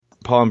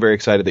Paul, I'm very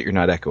excited that you're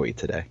not echoey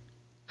today.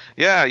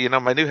 Yeah,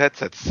 my new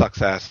headset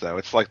sucks ass, though.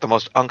 It's like the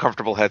most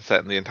uncomfortable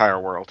headset in the entire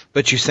world.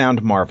 But you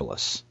sound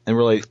marvelous. And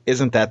really,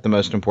 isn't that the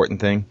most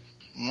important thing?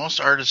 Most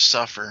artists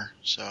suffer,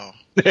 so...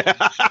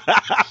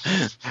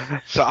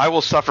 So I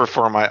will suffer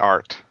for my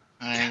art.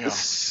 There you go.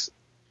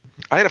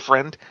 I had a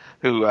friend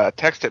who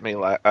texted me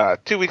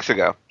 2 weeks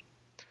ago,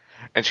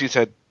 and she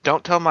said,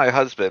 "Don't tell my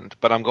husband,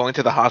 but I'm going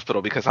to the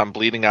hospital because I'm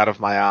bleeding out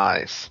of my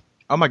eyes."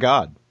 Oh, my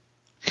God.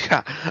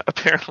 Yeah,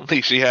 apparently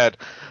she had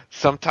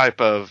some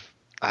type of,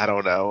 I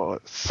don't know,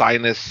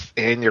 sinus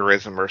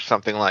aneurysm or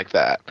something like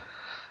that. I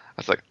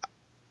was like,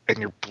 and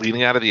you're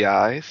bleeding out of the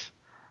eyes?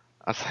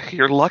 I was like,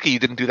 you're lucky you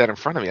didn't do that in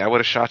front of me. I would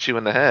have shot you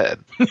in the head.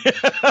 I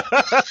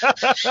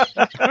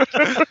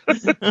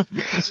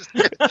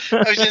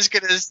was just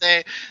going to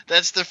say,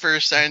 that's the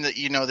first sign that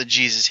you know that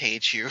Jesus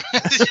hates you.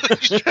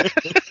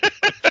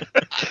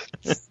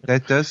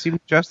 That does seem to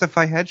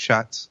justify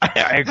headshots.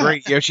 I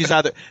agree.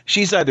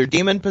 She's either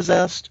demon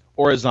possessed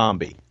or a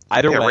zombie.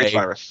 Either way, race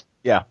virus.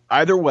 Yeah,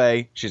 either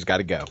way, she's got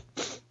to go.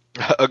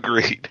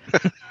 Agreed.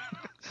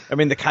 I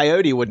mean, the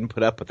coyote wouldn't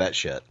put up with that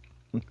shit.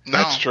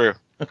 That's true.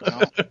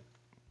 No.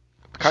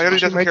 Coyote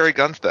doesn't carry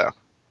guns, though.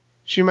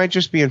 She might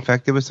just be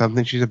infected with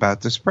something she's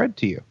about to spread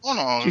to you. Oh,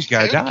 no. She's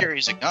gotta Coyote die.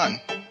 carries a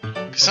gun.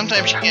 'Cause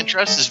sometimes you can't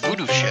trust this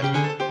voodoo shit.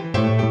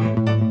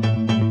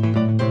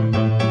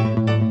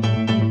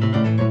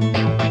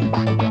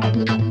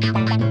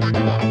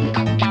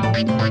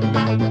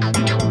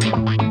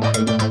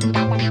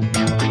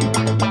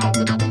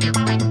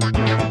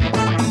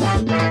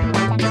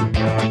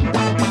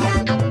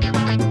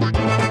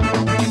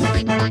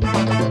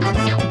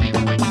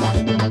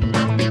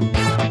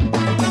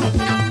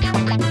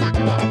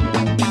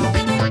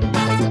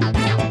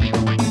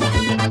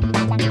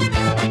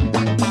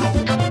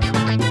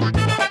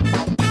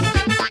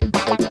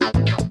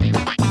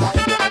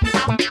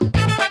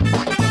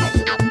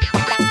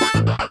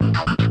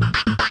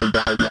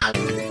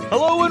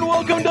 Hello and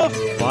welcome to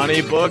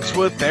Funny Books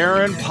with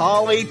Aaron,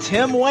 Polly,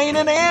 Tim, Wayne,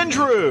 and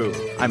Andrew.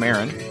 I'm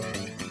Aaron.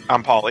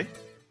 I'm Paulie.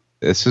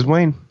 This is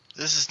Wayne.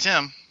 This is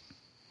Tim.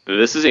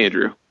 This is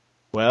Andrew.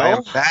 Well, I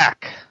am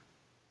back.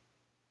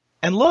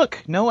 and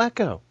look, no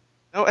echo.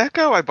 No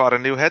echo. I bought a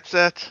new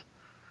headset.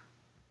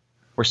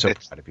 We're so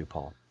It's- proud of you,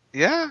 Paul.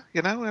 Yeah,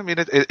 I mean,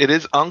 it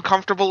is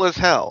uncomfortable as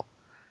hell.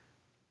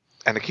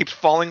 And it keeps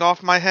falling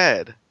off my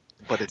head.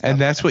 But And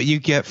that's what you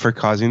get for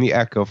causing the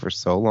echo for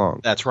so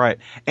long. That's right.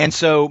 And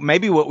so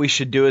maybe what we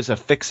should do is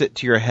affix it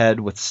to your head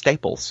with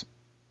staples.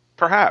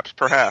 Perhaps.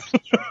 Yeah.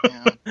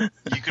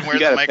 You can wear You the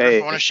gotta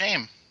microphone pay. of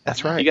shame.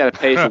 That's You right. got to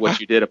pay for what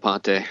you did,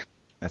 Aponte.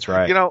 That's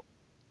right.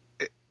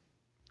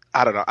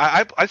 I don't know.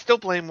 I still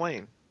blame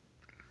Wayne.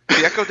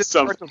 The echo didn't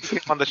Some- start until he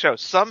came on the show.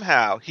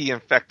 Somehow he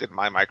infected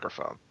my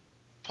microphone.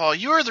 Paul,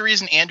 you are the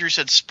reason Andrew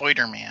said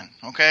Spider-Man,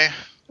 okay?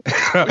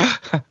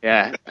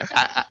 Yeah,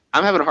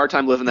 I'm having a hard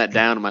time living that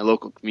down in my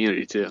local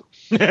community too.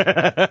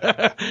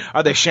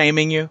 Are they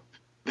shaming you?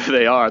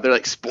 They are. They're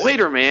like,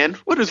 Spider Man,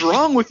 what is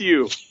wrong with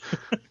you?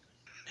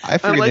 I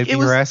figured like, they'd it be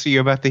was- harassing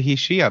you about the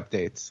he-she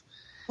updates.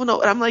 Well,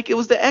 no, and I'm like, it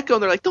was the echo,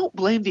 and they're like, don't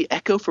blame the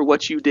echo for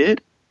what you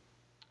did.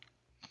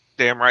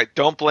 Damn right.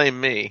 Don't blame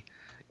me.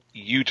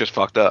 You just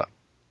fucked up.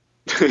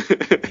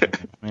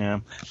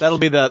 Yeah. That'll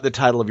be the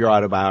title of your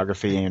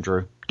autobiography,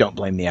 Andrew. Don't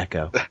blame the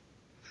echo.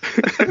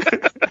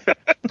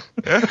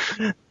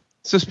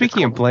 So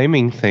speaking of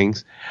blaming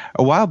things,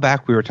 a while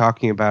back we were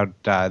talking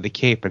about The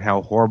Cape and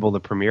how horrible the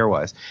premiere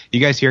was. You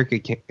guys hear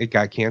it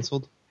got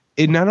canceled?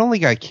 It not only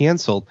got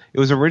canceled, it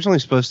was originally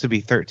supposed to be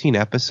 13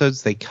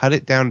 episodes. They cut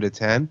it down to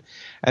 10,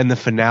 and the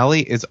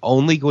finale is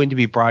only going to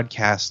be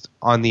broadcast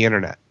on the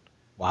internet.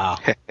 Wow.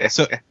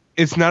 So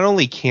it's not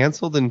only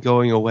canceled and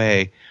going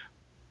away,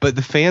 but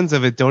the fans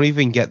of it don't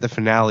even get the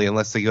finale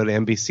unless they go to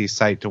NBC's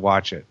site to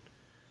watch it.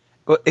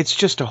 Well, it's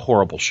just a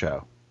horrible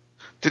show.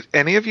 Did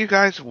any of you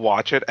guys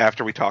watch it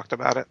after we talked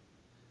about it?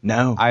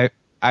 No.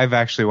 I've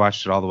actually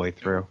watched it all the way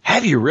through.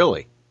 Have you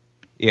really?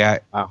 Yeah,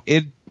 Wow.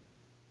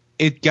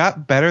 It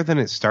got better than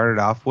it started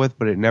off with,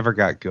 but it never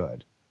got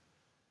good.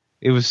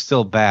 It was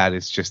still bad.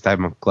 It's just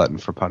I'm a glutton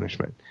for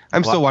punishment.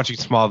 I'm still watching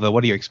Smallville.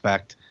 What do you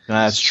expect?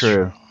 That's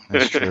true.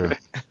 That's true.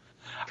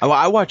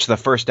 I watched the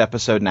first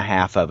episode and a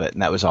half of it,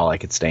 and that was all I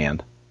could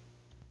stand.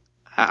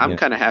 I'm Yeah.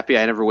 kind of happy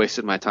I never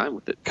wasted my time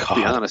with it, to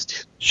be God. honest.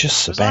 It's just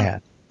so Was on-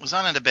 bad. Was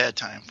on at a bad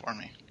time for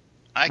me.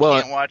 I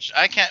Well,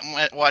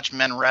 can't watch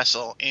men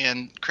wrestle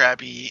and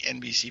crappy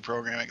NBC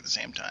programming at the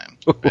same time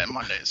at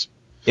Mondays.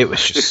 It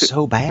was just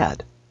so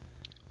bad.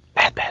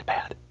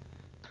 Bad.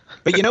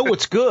 But you know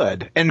what's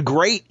good, and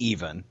great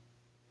even,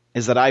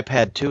 is that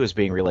iPad 2 is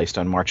being released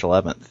on March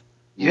 11th.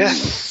 Yes.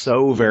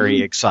 So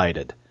very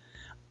excited.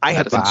 I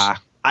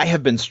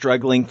have been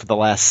struggling for the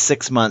last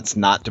 6 months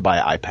not to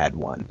buy iPad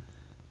 1.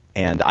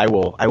 And I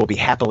will be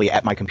happily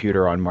at my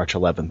computer on March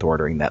 11th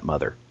ordering that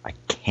mother. I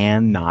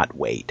cannot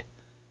wait.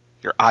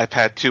 Your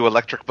iPad 2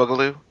 electric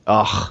boogaloo?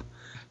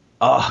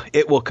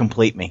 It will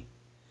complete me.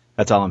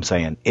 That's all I'm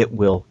saying. It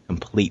will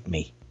complete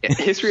me.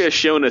 History has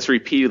shown us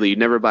repeatedly you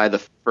never buy the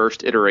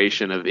first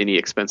iteration of any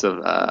expensive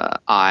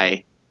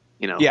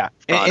Yeah,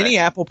 product. any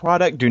Apple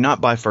product, do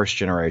not buy first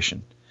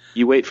generation.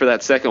 You wait for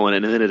that second one,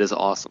 and then it is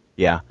awesome.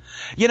 Yeah.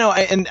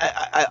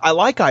 I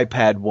like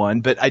iPad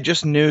 1, but I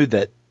just knew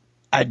that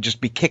I'd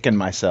just be kicking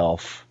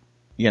myself,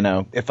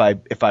 if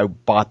I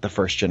bought the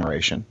first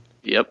generation.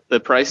 Yep, the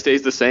price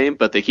stays the same,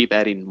 but they keep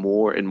adding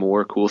more and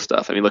more cool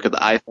stuff. I mean, look at the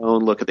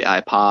iPhone, look at the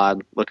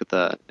iPod, look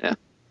at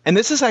And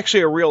this is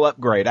actually a real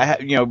upgrade. I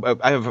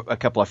have a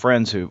couple of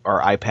friends who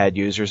are iPad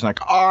users, and like,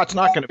 it's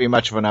not going to be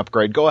much of an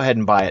upgrade. Go ahead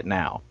and buy it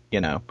now,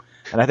 And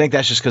I think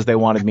that's just because they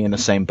wanted me in the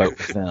same boat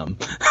with them.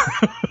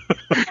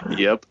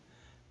 Yep.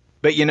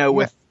 But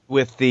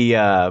with the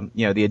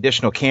the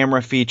additional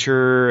camera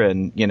feature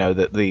and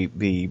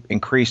the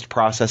increased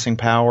processing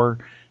power,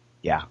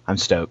 yeah, I'm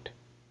stoked.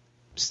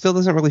 Still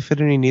doesn't really fit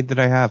any need that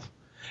I have.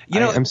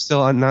 I'm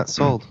still not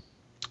sold.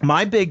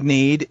 My big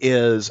need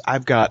is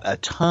I've got a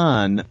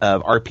ton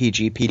of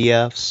RPG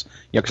PDFs,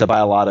 because I buy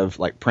a lot of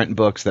like print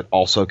books that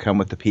also come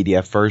with the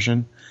PDF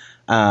version.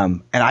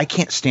 And I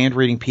can't stand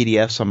reading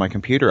PDFs on my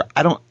computer.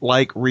 I don't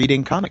like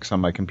reading comics on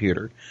my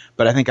computer,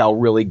 but I think I'll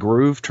really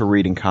groove to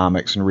reading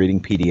comics and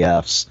reading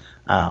PDFs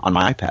on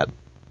my iPad.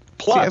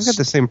 Plus, I've got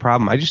the same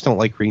problem. I just don't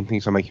like reading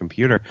things on my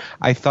computer.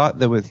 I thought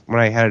that when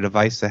I had a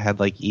device that had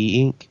like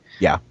e-ink,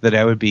 that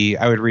I would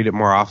read it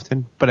more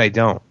often, but I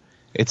don't.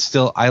 It's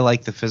still, I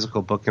like the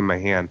physical book in my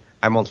hand.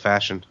 I'm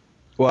old-fashioned.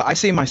 Well, I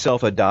see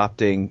myself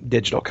adopting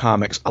digital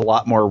comics a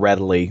lot more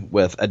readily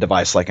with a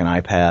device like an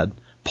iPad.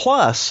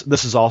 Plus,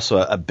 this is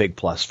also a big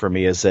plus for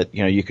me, is that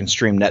you can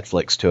stream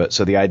Netflix to it.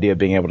 So the idea of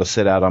being able to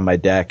sit out on my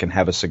deck and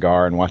have a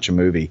cigar and watch a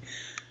movie,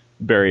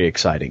 very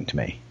exciting to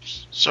me.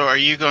 So are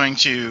you going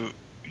to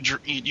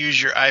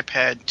use your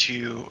iPad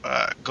to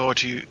go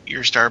to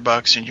your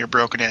Starbucks and your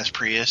broken-ass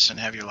Prius and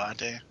have your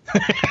latte?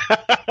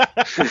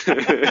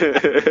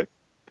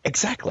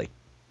 Exactly.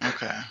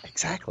 Okay.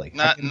 Exactly.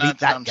 Not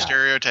that I'm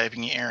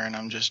stereotyping you, Aaron.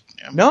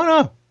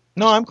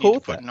 No, I'm cool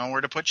with that.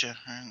 Nowhere to put you.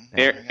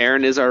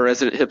 Aaron is our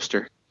resident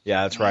hipster.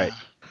 Yeah, that's right.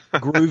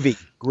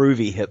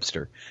 Groovy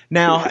hipster.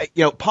 Now,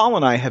 Paul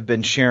and I have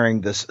been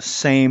sharing this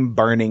same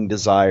burning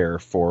desire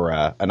for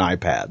an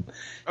iPad.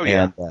 Oh,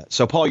 yeah. And,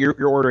 so, Paul,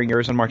 you're ordering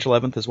yours on March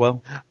 11th as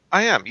well?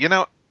 I am.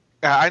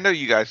 I know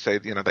you guys say,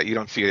 that you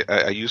don't see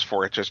a use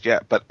for it just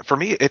yet, but for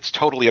me, it's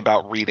totally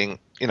about reading,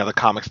 the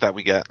comics that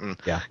we get and,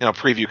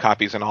 preview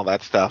copies and all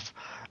that stuff.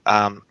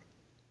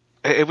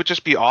 It would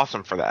just be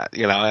awesome for that,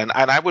 and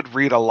I would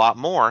read a lot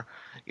more,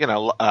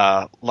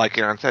 like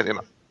Aaron said,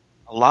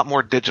 a lot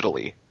more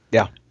digitally.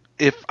 Yeah.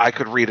 If I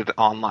could read it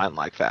online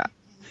like that.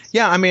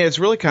 Yeah, I mean, it's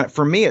really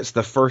for me, it's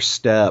the first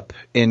step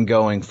in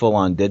going full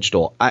on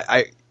digital.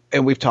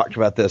 And we've talked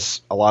about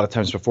this a lot of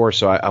times before,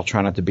 so I'll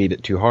try not to beat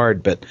it too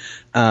hard, but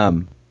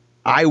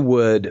I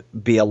would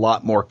be a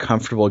lot more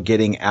comfortable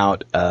getting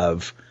out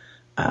of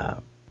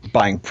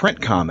buying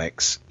print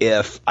comics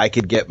if I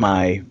could get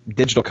my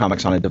digital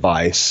comics on a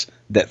device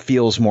that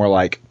feels more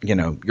like,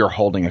 you're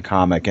holding a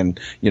comic and,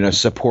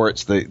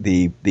 supports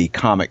the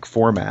comic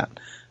format.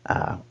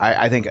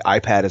 I think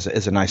iPad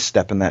is a nice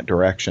step in that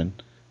direction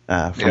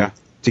to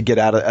get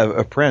out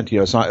of print.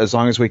 As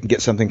long as we can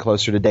get something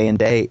closer to day and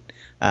date,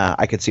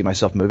 I could see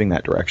myself moving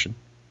that direction.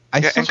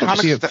 I still could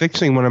see it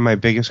fixing one of my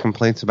biggest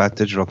complaints about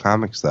digital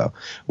comics, though.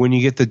 When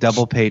you get the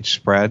double-page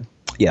spread,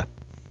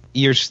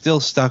 you're still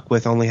stuck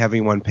with only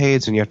having one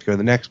page, and you have to go to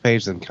the next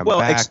page, then come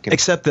back.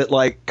 Except that,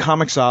 like,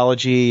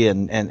 Comixology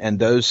and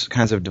those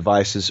kinds of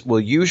devices will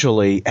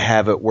usually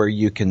have it where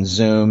you can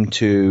zoom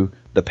to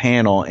the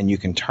panel and you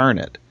can turn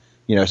it.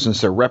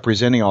 Since they're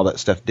representing all that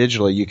stuff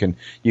digitally,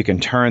 you can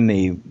turn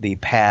the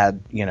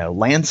pad,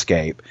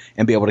 landscape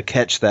and be able to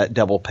catch that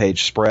double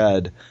page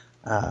spread,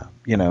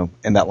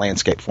 in that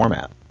landscape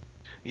format.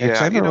 Yeah,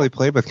 I haven't really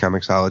played with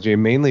Comixology,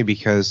 mainly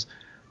because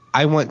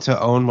I want to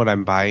own what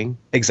I'm buying.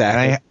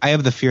 Exactly. And I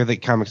have the fear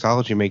that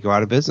Comixology may go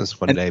out of business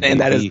one day.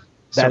 And that is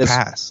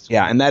surpassed.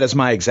 And that is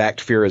my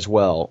exact fear as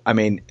well. I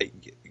mean,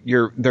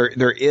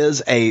 there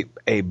is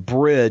a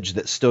bridge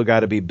that's still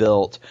got to be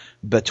built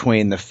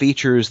between the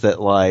features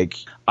that like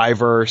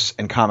iVerse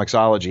and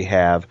Comixology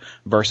have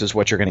versus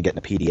what you're going to get in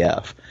a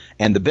PDF.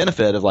 And the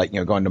benefit of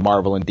going to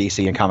Marvel and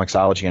DC and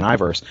Comixology and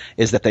iVerse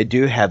is that they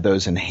do have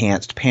those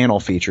enhanced panel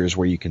features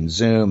where you can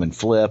zoom and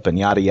flip and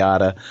yada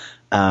yada.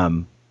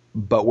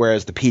 But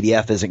whereas the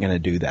PDF isn't going to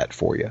do that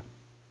for you.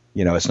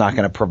 It's not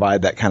going to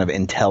provide that kind of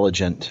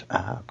intelligent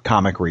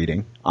comic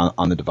reading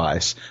on the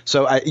device.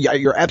 So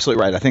you're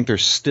absolutely right. I think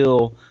there's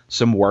still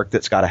some work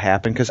that's got to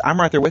happen because I'm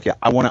right there with you.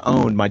 I want to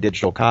own my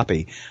digital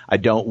copy. I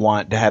don't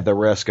want to have the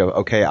risk of,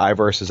 okay,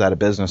 iVerse is out of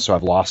business, so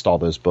I've lost all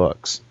those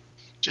books.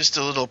 Just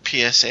a little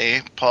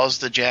PSA. Paul's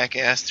the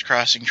jackass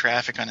crossing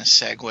traffic on a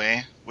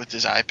Segway with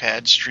his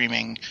iPad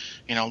streaming,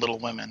 Little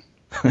Women.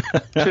 He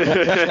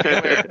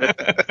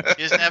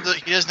doesn't have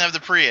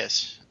the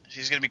Prius.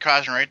 He's going to be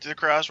crossing right to the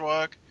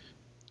crosswalk.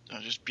 So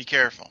just be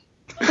careful.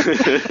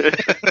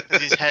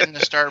 He's heading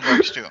to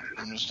Starbucks too.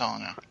 I'm just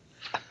telling you.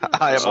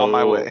 I am on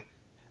my way.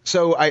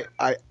 So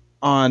I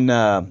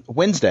on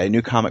Wednesday,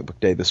 New Comic Book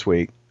Day this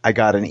week, I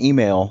got an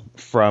email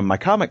from my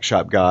comic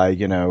shop guy,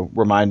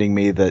 reminding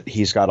me that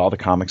he's got all the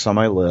comics on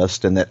my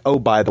list and that, oh,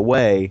 by the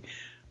way,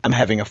 I'm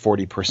having a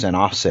 40%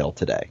 off sale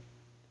today.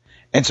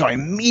 And so I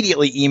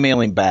immediately email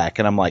him back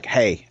and I'm like,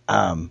 hey,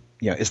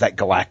 is that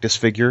Galactus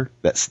figure?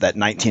 That's that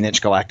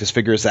 19-inch Galactus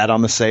figure. Is that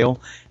on the sale?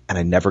 And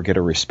I never get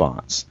a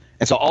response.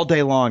 And so all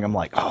day long, I'm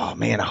like, oh,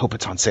 man, I hope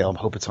it's on sale. I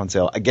hope it's on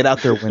sale. I get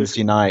out there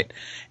Wednesday night,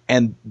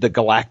 and the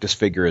Galactus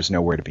figure is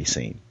nowhere to be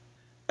seen.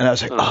 And I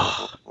was like,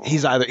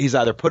 he's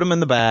either put them in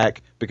the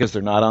back because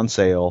they're not on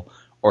sale,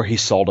 or he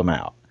sold them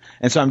out.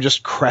 And so I'm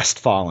just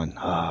crestfallen.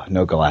 Oh,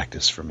 no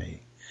Galactus for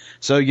me.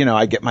 So,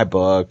 I get my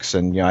books,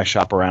 and, I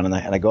shop around, and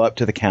I go up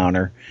to the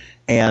counter,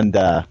 and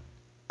I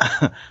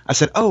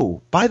said,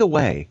 oh, by the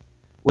way,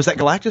 was that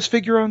Galactus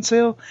figure on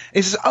sale? And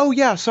he says, oh,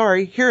 yeah,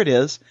 sorry, here it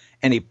is.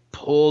 And he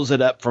pulls it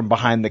up from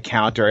behind the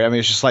counter. I mean,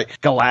 it's just like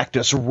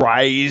Galactus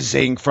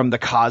rising from the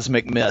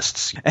cosmic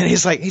mists. And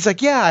he's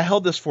like, yeah, I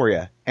held this for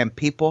you. And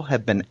people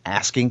have been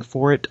asking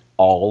for it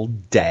all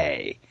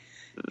day.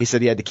 He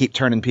said he had to keep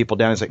turning people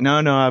down. He's like,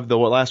 no, the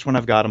last one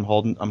I've got, I'm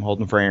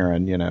holding for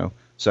Aaron,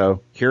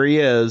 So here he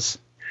is.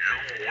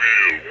 You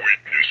will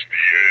witness the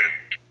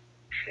end,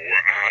 for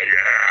I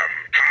am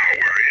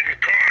power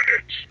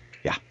incarnate.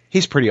 Yeah,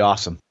 he's pretty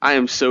awesome. I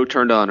am so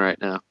turned on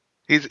right now.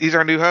 He's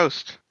our new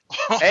host.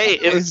 Hey,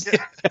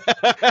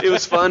 it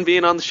was fun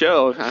being on the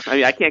show. I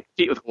mean, I can't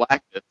compete with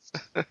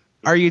Galactus.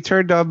 Are you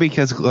turned on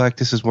because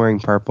Galactus is wearing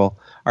purple?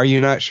 Are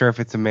you not sure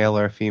if it's a male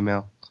or a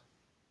female?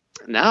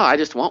 No, I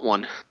just want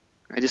one.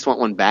 I just want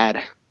one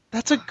bad.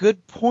 That's a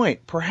good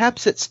point.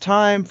 Perhaps it's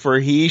time for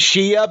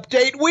He/She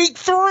Update Week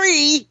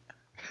 3.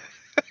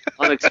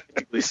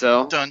 Unexpectedly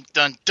so. Dun,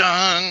 dun,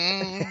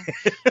 dun.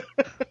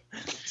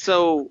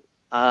 So,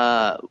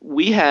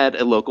 we had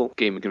a local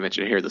gaming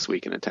convention here this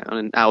weekend in town,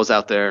 and I was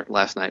out there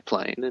last night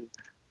playing. And,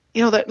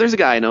 there's a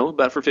guy I know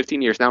about for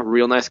 15 years now,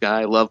 real nice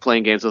guy. Love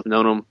playing games with him,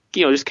 known him,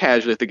 just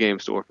casually at the game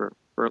store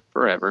for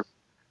forever.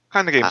 What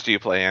kind of games do you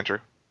play, Andrew?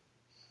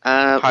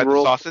 Hide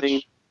the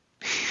sausage?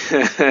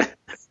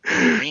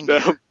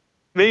 No,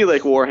 maybe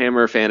like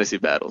Warhammer Fantasy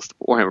Battles,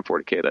 Warhammer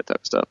 40K, that type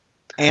of stuff.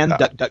 And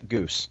Duck Duck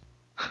Goose.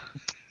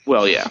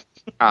 Well, yeah,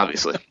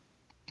 obviously.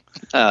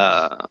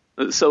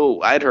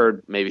 So I'd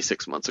heard maybe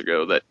 6 months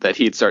ago that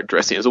he'd start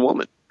dressing as a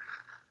woman.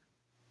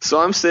 So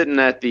I'm sitting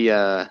at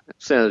the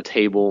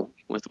table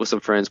with some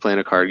friends playing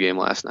a card game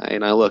last night,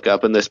 and I look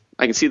up and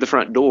I can see the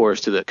front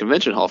doors to the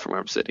convention hall from where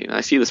I'm sitting. And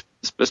I see this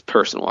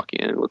person walking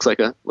in. It looks like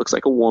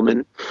a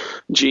woman,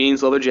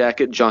 jeans, leather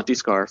jacket, jaunty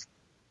scarf.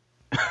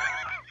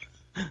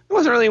 It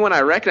wasn't really one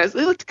I recognized.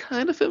 They looked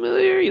kind of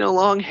familiar,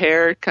 long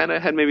hair, kind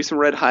of had maybe some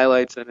red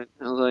highlights in it.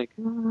 I was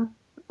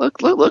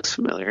like, looks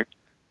familiar.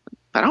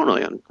 I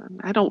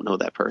don't know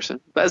that person.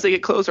 But as they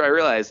get closer, I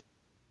realize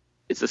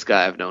it's this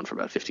guy I've known for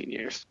about 15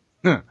 years.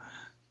 Huh.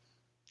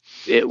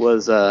 It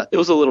was a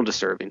little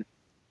disturbing.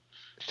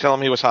 Tell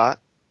him he was hot?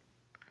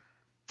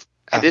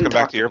 I didn't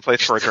come back to your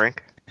place for a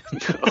drink?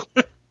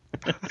 No.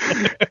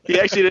 He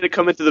actually didn't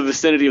come into the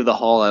vicinity of the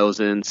hall I was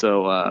in,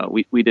 so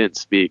we didn't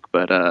speak.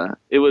 But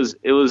it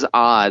was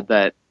odd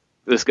that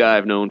this guy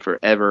I've known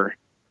forever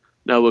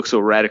now looks so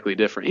radically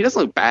different. He doesn't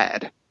look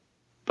bad,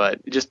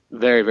 but just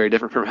very, very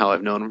different from how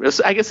I've known him.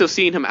 I guess I've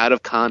seen him out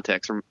of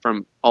context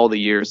from all the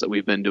years that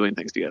we've been doing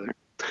things together.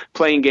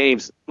 Playing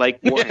games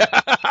like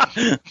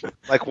Warhammer.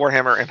 Like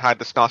Warhammer and Hide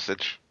the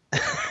Sausage.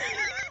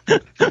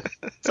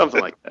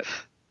 Something like that.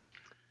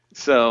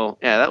 So,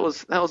 yeah, that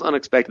was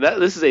unexpected.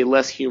 This is a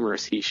less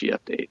humorous He/She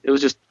update. It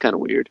was just kind of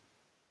weird.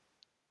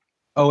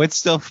 Oh, it's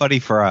still funny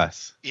for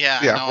us.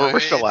 Yeah, we're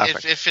still laughing.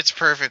 It fits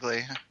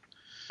perfectly.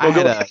 I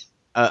had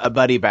a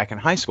buddy back in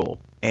high school,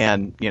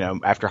 and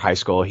after high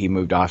school he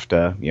moved off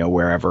to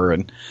wherever,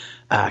 and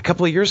a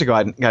couple of years ago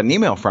I got an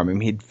email from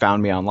him. He'd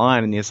found me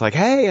online, and he's like,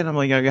 hey, and I'm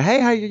like, hey,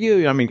 how are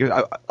you? I mean,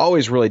 I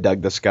always really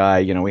dug this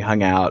guy. We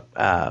hung out,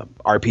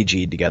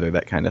 RPG'd together,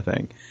 that kind of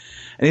thing.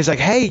 And he's like,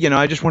 hey,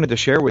 I just wanted to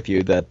share with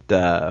you that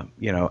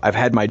I've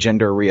had my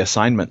gender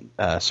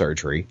reassignment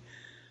surgery.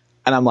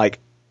 And I'm like,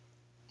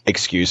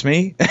 excuse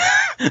me?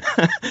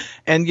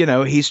 And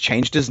he's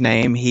changed his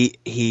name. He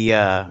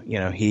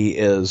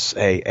is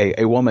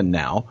a woman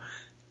now,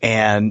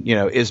 and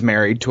is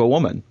married to a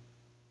woman.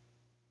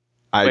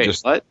 Wait,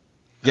 what?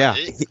 Yeah.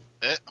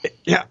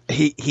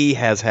 He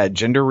has had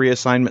gender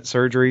reassignment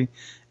surgery,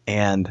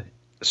 and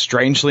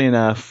strangely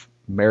enough,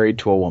 married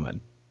to a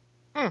woman.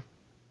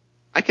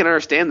 I can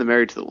understand the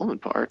married to the woman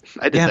part.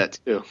 I did that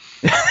too.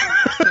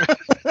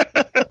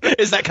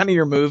 Is that kind of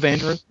your move,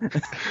 Andrew?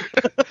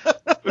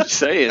 I'm just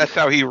saying. That's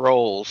how he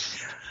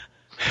rolls.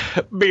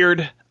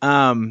 Beard.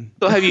 So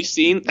have you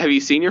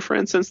seen your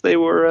friend since they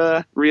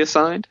were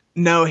reassigned?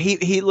 No,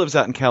 he lives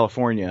out in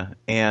California,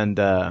 and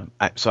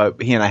so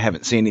he and I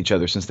haven't seen each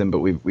other since then. But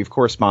we've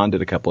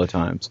corresponded a couple of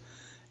times,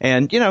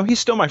 and he's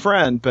still my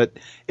friend. But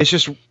it's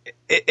just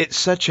it's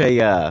such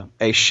a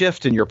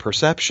shift in your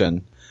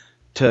perception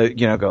to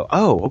go,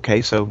 oh,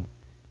 okay, so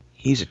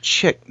he's a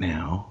chick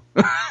now.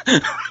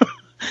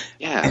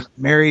 Yeah, and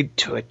married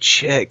to a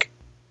chick.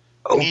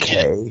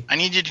 Okay. I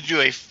need you to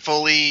do a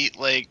fully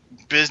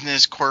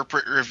business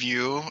corporate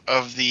review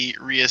of the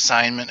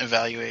reassignment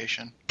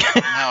evaluation.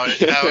 And how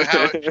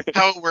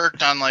it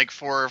worked on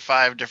 4 or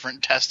 5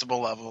 different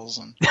testable levels,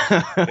 and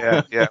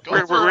Yeah.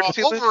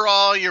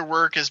 overall your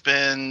work has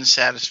been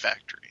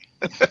satisfactory.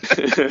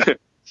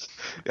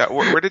 Yeah.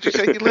 Where did you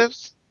say he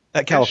lives?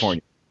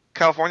 California.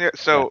 California.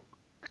 So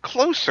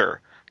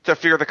closer to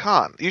Fear the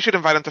Con. You should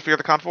invite him to Fear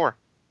the Con 4.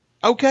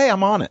 Okay,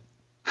 I'm on it.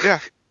 Yeah.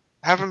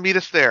 Have him meet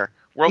us there.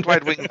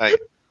 Worldwide Wing Night.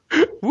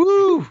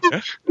 Woo!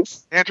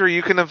 Andrew,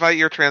 you can invite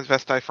your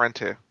transvestite friend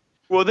too.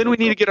 Well, then we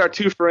need to get our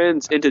 2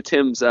 friends into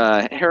Tim's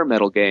hair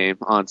metal game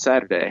on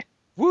Saturday.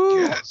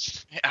 Woo!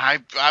 Yes. I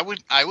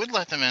would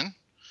let them in.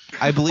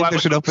 I believe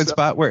there's an open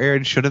spot where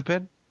Aaron should have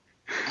been.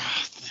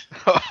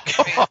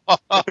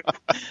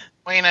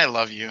 Wayne, I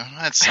love you.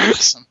 That's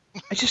awesome.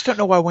 I just don't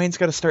know why Wayne's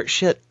got to start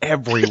shit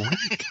every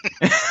week.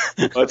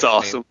 That's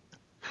awesome.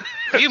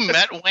 Have you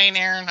met Wayne,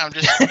 Aaron? I'm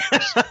just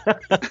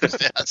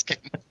asking.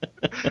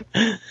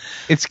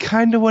 It's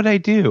kind of what I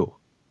do.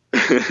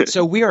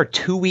 So we are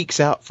 2 weeks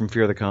out from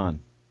Fear the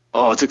Con.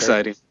 Oh, it's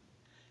exciting.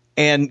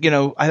 And,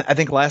 I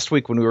think last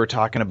week when we were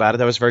talking about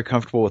it, I was very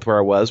comfortable with where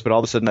I was, but all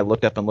of a sudden I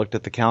looked up and looked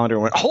at the calendar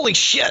and went, holy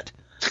shit!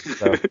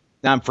 So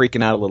now I'm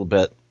freaking out a little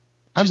bit.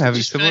 I'm having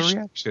just similar finish-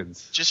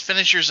 reactions. Just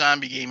finish your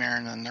zombie game,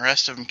 Aaron, and the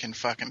rest of them can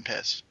fucking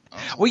piss.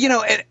 Well,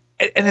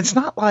 and it's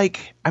not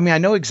like, I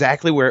know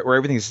exactly where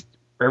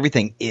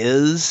everything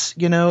is,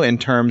 in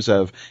terms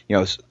of,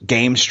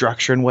 game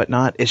structure and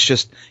whatnot. It's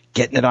just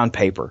getting it on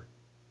paper,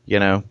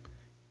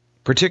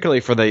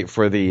 particularly for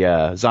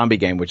the zombie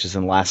game, which is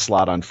in the last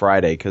slot on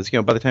Friday. Cause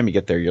by the time you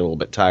get there, you're a little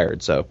bit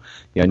tired. So,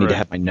 I need to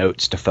have my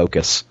notes to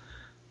focus.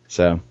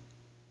 So,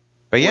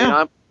 but yeah.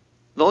 Well,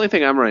 the only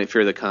thing I'm running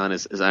Fear the Con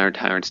is Iron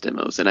Tyrant's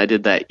demos. And I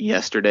did that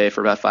yesterday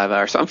for about 5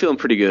 hours. So I'm feeling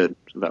pretty good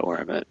about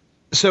where I'm at.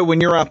 So when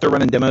you're out there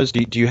running demos,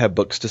 do you have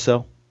books to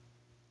sell?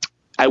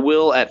 I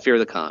will at Fear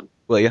the Con.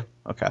 Will you?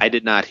 Okay. I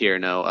did not here.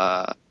 No.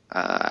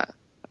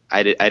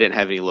 I didn't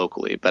have any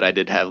locally, but I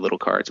did have little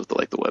cards with the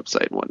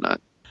website and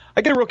whatnot.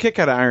 I get a real kick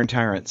out of Iron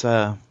Tyrants.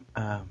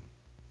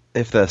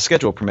 If the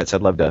schedule permits,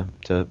 I'd love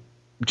to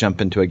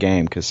jump into a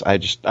game because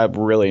I've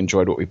really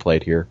enjoyed what we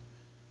played here.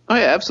 Oh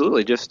yeah,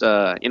 absolutely. Just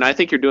I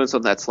think you're doing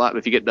something that slot.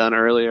 If you get done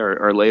early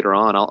or later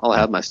on, I'll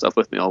have my stuff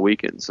with me all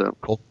weekend. So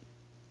cool.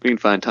 We can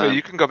find time. So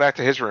you can go back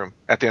to his room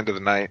at the end of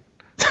the night.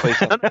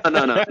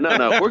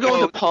 No. We're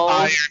going to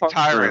Paul's Iron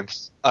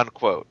Tyrants,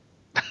 unquote.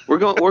 We're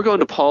going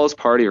to Paul's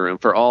party room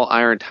for all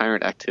Iron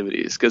Tyrant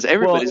activities because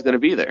everybody's going to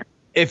be there.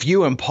 If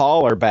you and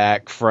Paul are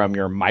back from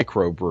your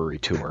microbrewery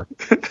tour,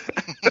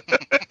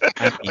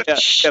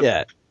 shit.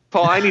 Yeah.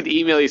 Paul, I need to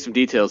email you some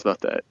details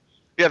about that.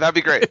 Yeah, that'd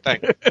be great.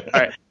 Thanks. All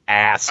right.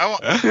 Ass.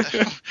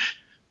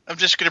 I'm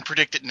just going to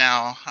predict it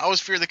now. I always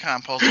fear the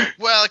con. Paul's like,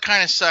 well, it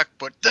kind of sucked,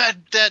 but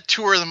that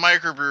tour of the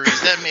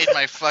microbreweries, that made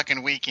my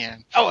fucking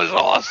weekend. That was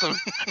awesome.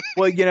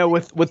 Well,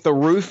 with the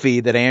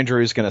roofie that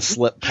Andrew's going to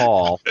slip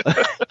Paul,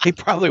 he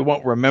probably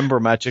won't remember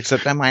much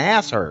except that my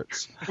ass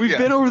hurts. We've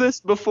been over this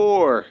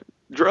before.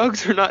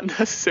 Drugs are not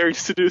necessary to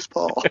seduce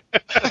Paul.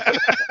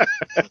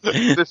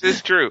 This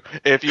is true.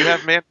 If you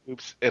have man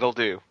boobs, it'll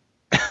do.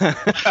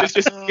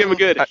 just give him a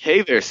good,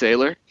 hey there,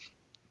 sailor.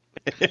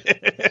 Here,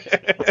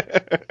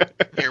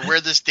 wear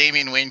this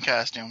Damian Wayne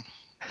costume.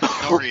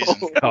 No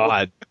reason.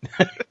 God.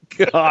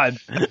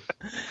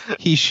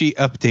 He-She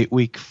update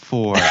week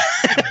 4.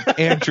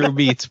 Andrew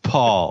meets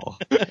Paul.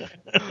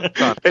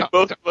 And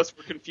both of us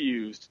were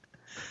confused.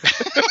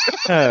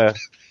 God.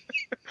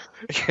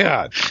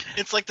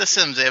 It's like The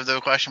Sims. They have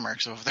the question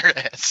marks over their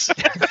heads.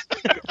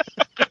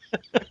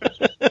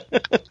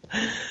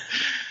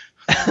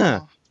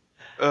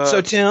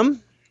 So,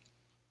 Tim,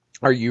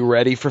 are you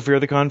ready for Fear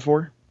the Con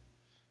 4?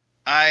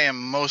 I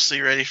am mostly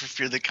ready for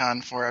Fear the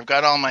Con 4. I've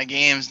got all my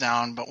games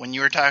down, but when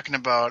you were talking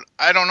about,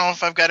 I don't know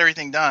if I've got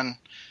everything done,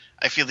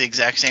 I feel the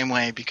exact same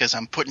way because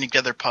I'm putting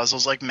together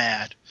puzzles like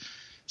mad.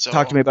 So,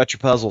 talk to me about your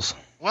puzzles.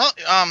 Well,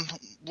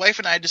 wife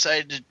and I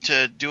decided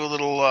to do a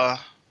little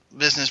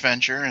business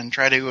venture and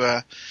try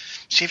to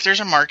see if there's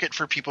a market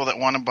for people that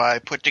want to buy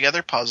put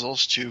together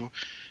puzzles to,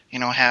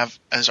 have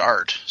as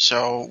art.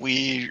 So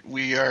we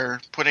are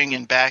putting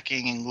and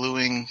backing and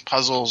gluing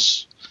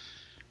puzzles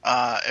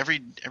every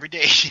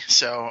day.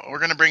 So we're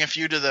going to bring a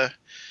few to the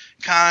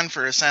con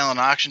for a silent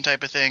auction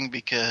type of thing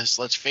because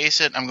let's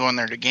face it, I'm going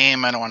there to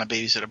game. I don't want to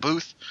babysit a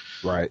booth.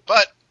 Right.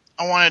 But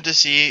I wanted to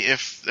see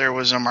if there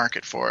was a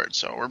market for it.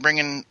 So we're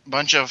bringing a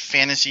bunch of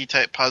fantasy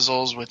type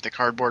puzzles with the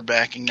cardboard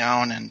backing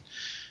down and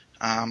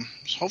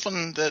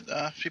hoping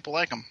that people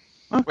like them.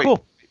 Oh,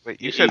 cool.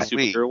 Wait, you said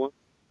we. One?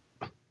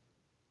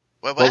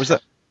 What was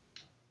that?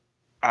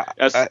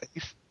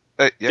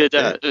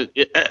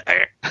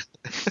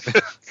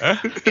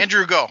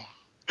 Andrew, go.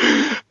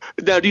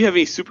 Now, do you have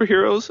any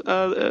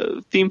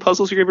superheroes theme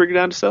puzzles you're going to bring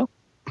down to sell?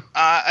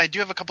 I do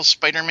have a couple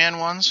Spider-Man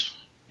ones.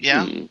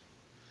 Yeah.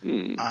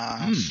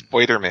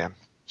 Spider-Man.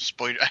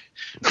 Spoiler.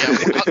 Yeah,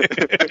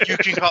 you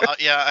can call.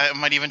 Yeah, I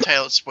might even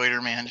title it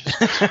Spider-Man.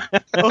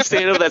 I'll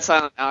stand up that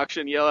silent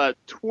auction, yell out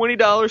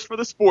 $20 for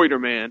the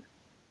Spider-Man.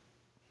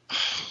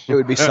 It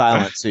would be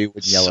silent, so you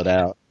wouldn't yell it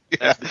out.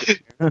 Yeah.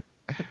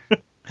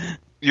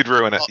 You'd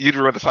ruin it. You'd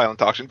ruin the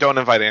silent auction. Don't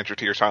invite Andrew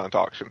to your silent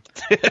auction.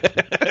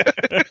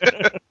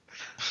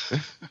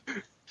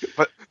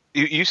 But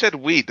you said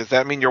wheat. Does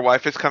that mean your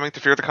wife is coming to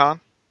Fear the Con?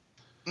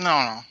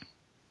 No.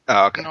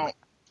 Oh, okay. No.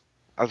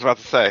 I was about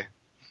to say.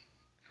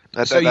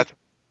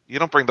 You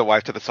don't bring the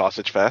wife to the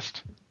sausage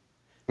fest.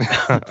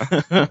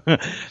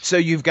 So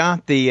you've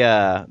got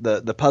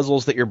the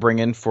puzzles that you're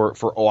bringing for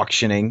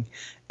auctioning,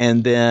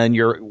 and then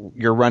you're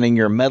running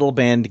your metal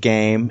band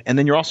game, and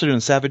then you're also doing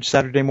Savage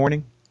Saturday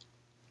Morning.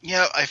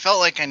 Yeah, I felt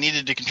like I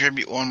needed to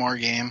contribute one more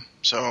game,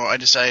 so I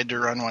decided to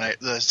run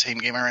the same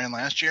game I ran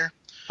last year,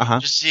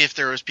 just to see if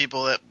there was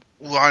people that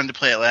wanted to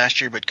play it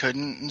last year but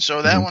couldn't, and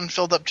so that one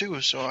filled up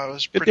too. So I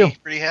was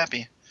pretty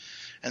happy.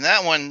 And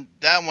that one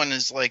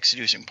is like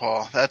Seducing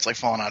Paul. That's like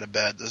falling out of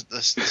bed.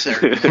 The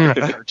Saturday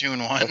cartoon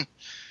one.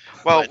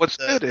 Well, but what's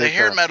good is the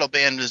hair metal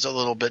band is a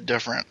little bit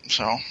different.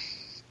 So.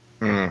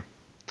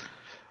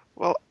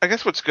 Well, I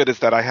guess what's good is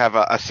that I have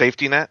a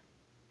safety net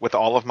with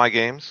all of my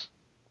games.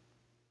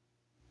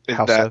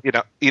 How so?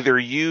 Either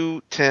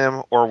you,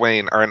 Tim, or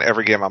Wayne are in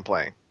every game I'm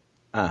playing.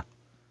 No,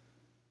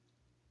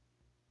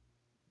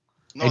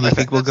 And you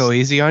think we'll go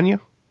easy on you?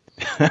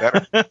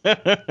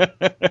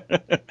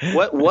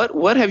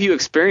 What have you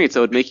experienced that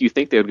would make you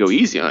think they would go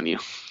easy on you?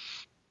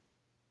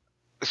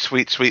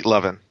 Sweet, sweet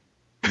lovin'.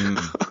 They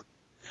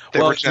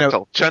Well, were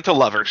gentle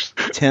lovers.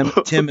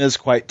 Tim is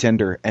quite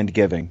tender and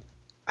giving.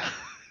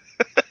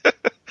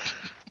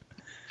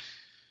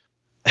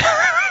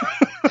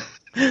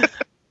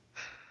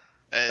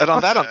 And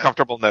on that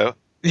uncomfortable note,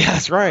 Yeah,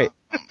 that's right.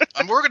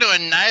 We're going to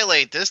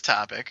annihilate this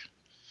topic.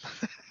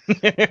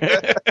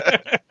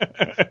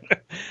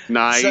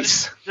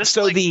 Nice. Just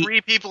So like the-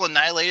 3 people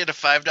annihilated a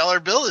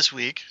 $5 bill this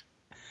week.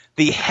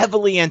 The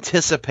heavily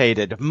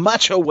anticipated,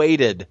 much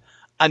awaited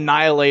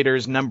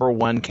Annihilators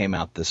 #1 came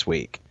out this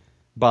week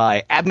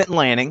by Abnett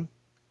Lanning,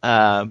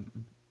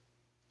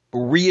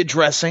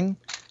 readdressing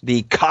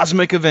the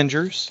Cosmic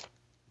Avengers.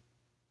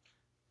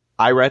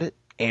 I read it.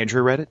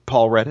 Andrew read it.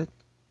 Paul read it.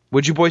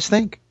 What'd you boys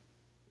think?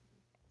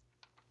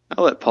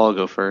 I'll let Paul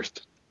go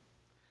first.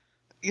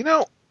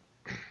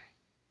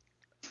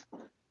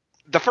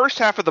 the first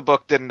half of the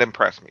book didn't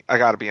impress me. I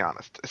got to be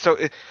honest. So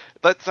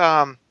let's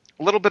a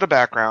little bit of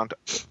background.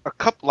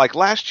 Like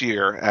last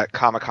year at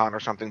Comic-Con or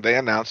something, they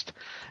announced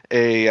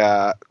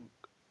a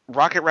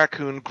Rocket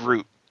Raccoon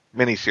Groot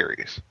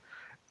miniseries.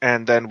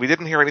 And then we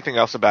didn't hear anything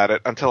else about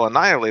it until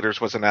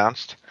Annihilators was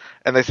announced,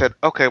 and they said,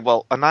 "Okay,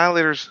 well,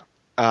 Annihilators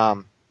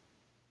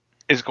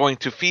is going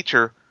to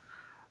feature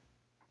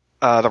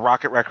the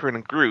Rocket Raccoon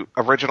and Groot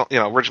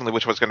originally,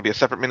 which was going to be a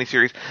separate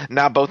miniseries.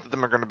 Now both of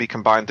them are going to be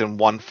combined in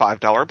one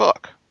 $5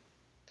 book."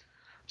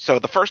 So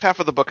the first half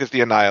of the book is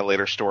the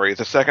Annihilator story.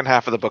 The second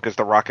half of the book is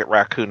the Rocket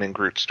Raccoon and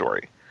Groot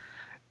story.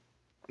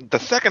 The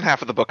second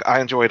half of the book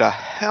I enjoyed a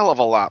hell of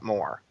a lot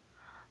more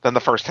than the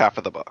first half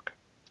of the book.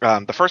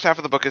 The first half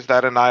of the book is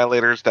that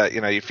Annihilators that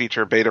you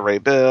feature Beta Ray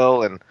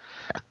Bill and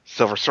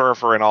Silver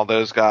Surfer and all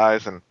those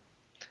guys, and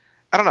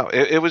I don't know.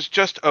 It was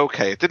just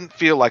okay. It didn't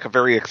feel like a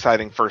very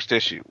exciting first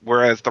issue,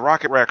 whereas the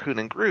Rocket Raccoon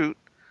and Groot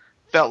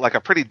felt like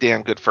a pretty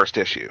damn good first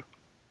issue.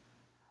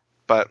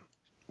 But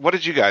what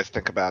did you guys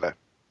think about it?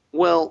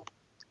 Well,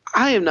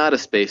 I am not a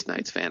Space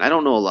Knights fan. I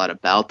don't know a lot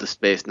about the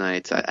Space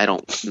Knights.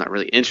 I'm not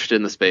really interested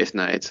in the Space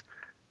Knights.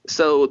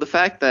 So the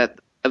fact that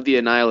of the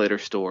Annihilator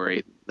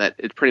story, that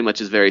it pretty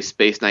much is very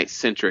Space Knight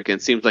centric, and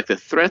seems like the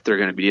threat they're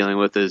going to be dealing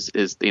with is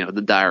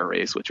the Dire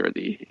Wraiths, which are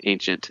the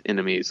ancient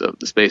enemies of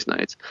the Space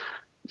Knights.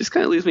 Just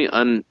kind of leaves me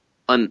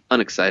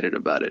unexcited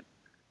about it.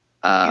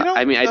 Go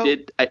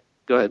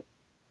ahead.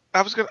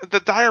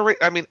 The Dire Wraiths.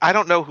 I mean, I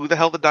don't know who the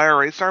hell the Dire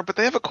Wraiths are, but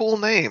they have a cool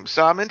name,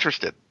 so I'm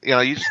interested.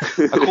 A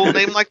cool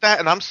name like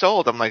that, and I'm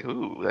sold. I'm like,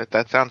 ooh,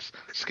 that sounds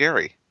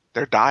scary.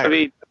 They're dire. I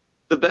mean,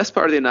 the best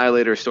part of the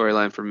Annihilator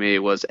storyline for me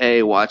was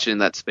watching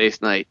that Space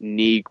Knight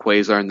knee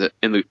Quasar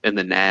in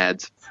the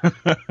nads,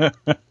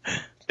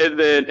 and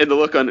the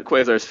look on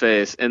Quasar's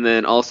face, and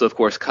then also, of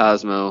course,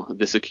 Cosmo,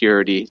 the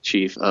security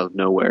chief of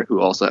Nowhere, who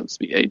also happens to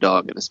be a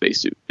dog in a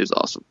spacesuit, is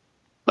awesome.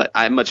 But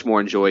I much more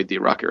enjoyed the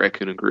Rocket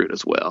Raccoon and Groot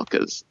as well,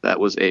 because that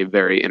was a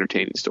very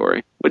entertaining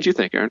story. What did you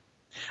think, Aaron?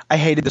 I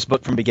hated this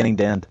book from beginning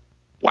to end.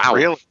 Wow.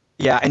 Really?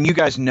 Yeah, and you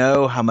guys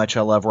know how much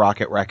I love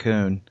Rocket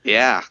Raccoon.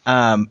 Yeah.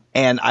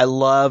 And I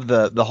love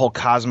the whole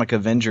Cosmic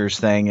Avengers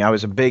thing. I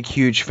was a big,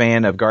 huge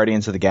fan of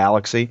Guardians of the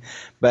Galaxy.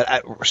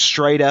 But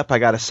straight up, I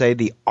got to say,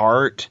 the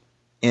art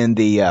in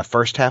the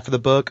first half of the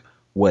book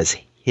was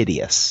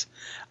hideous.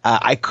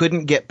 I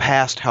couldn't get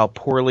past how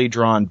poorly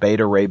drawn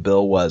Beta Ray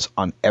Bill was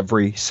on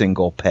every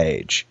single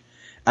page.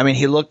 I mean,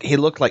 he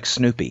looked like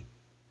Snoopy.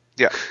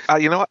 Yeah.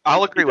 You know what?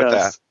 I'll agree with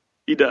that.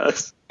 He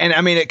does. And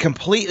I mean, it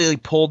completely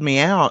pulled me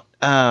out.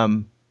 I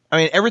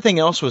mean, everything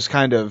else was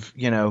kind of,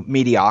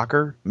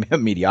 mediocre.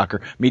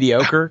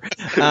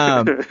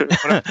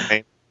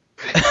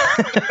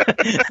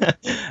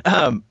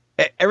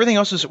 everything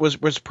else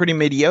was pretty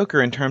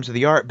mediocre in terms of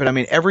the art. But I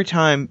mean, every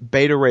time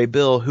Beta Ray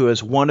Bill, who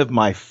is one of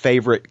my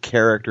favorite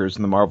characters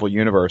in the Marvel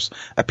Universe,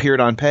 appeared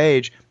on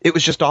page, it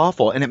was just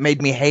awful, and it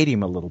made me hate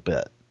him a little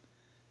bit.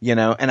 You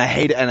know, and I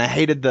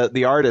hated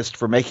the artist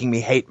for making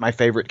me hate my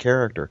favorite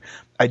character.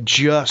 I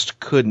just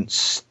couldn't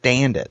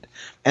stand it.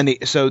 And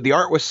so the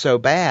art was so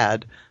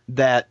bad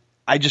that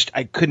I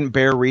couldn't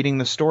bear reading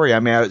the story. I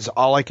mean, it was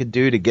all I could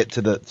do to get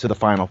to the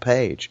final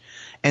page.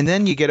 And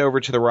then you get over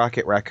to the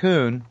Rocket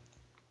Raccoon,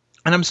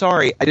 and I'm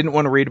sorry, I didn't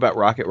want to read about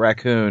Rocket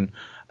Raccoon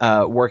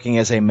working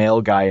as a mail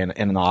guy in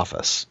an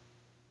office.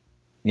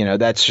 You know,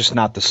 that's just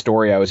not the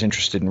story I was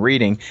interested in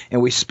reading.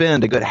 And we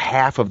spend a good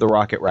half of the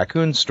Rocket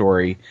Raccoon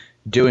story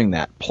doing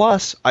that.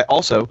 Plus, I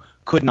also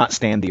could not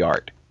stand the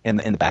art in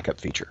the backup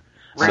feature.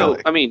 Really?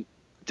 So, I mean,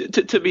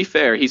 to be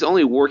fair, he's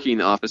only working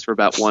the office for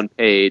about one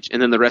page, and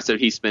then the rest of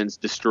it he spends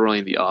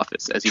destroying the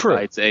office as he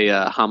writes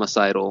a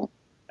homicidal,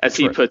 as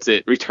he puts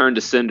it, return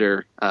to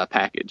sender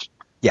package.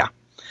 Yeah.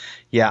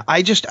 Yeah,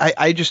 I just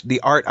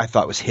the art I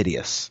thought was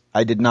hideous.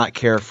 I did not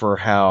care for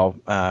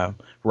how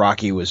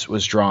Rocky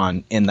was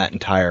drawn in that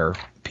entire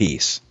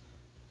piece.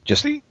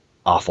 Just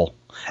awful.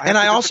 And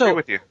I also agree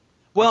with you.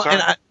 Well,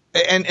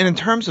 and in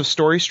terms of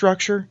story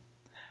structure,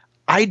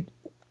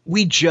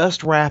 we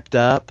just wrapped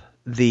up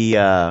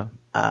the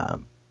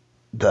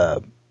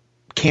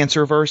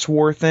Cancerverse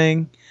war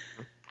thing.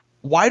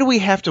 Why do we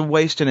have to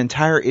waste an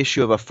entire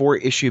issue of a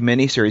 4-issue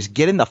miniseries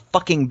getting the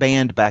fucking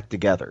band back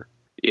together?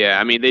 Yeah,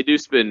 I mean, they do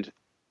spend...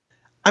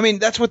 I mean,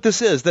 that's what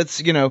this is.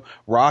 That's, you know,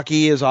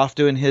 Rocky is off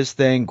doing his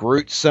thing,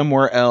 Groot's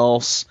somewhere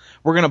else.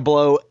 We're going to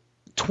blow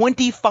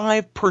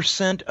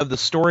 25% of the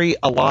story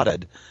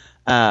allotted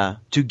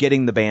to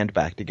getting the band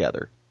back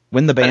together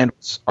when the band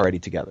was already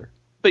together.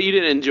 But you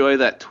didn't enjoy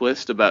that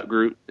twist about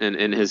Groot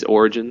and his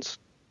origins?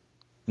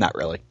 Not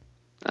really.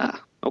 Okay.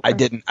 I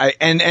didn't.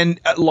 And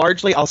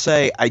largely, I'll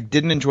say I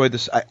didn't enjoy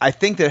this. I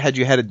think that had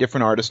you had a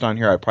different artist on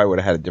here, I probably would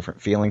have had a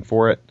different feeling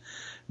for it.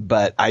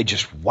 But I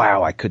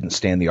couldn't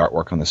stand the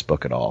artwork on this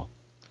book at all.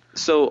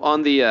 So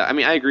on the, I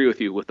mean, I agree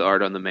with you with the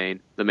art on the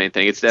main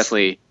thing. It's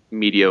definitely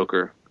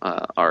mediocre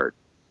art.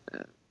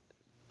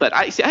 But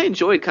I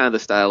enjoyed kind of the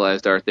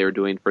stylized art they were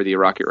doing for the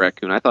Rocket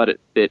Raccoon. I thought it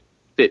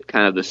fit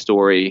kind of the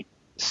story,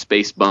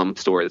 space bum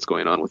story that's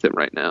going on with him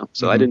right now.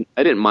 So I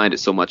didn't mind it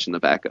so much in the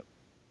backup.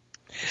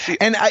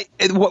 And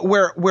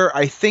where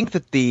I think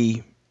that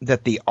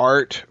the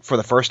art for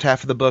the first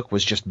half of the book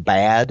was just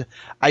bad,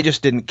 I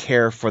just didn't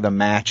care for the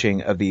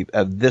matching of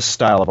this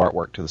style of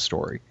artwork to the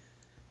story,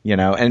 you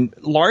know, and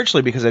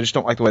largely because I just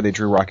don't like the way they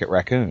drew Rocket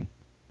Raccoon.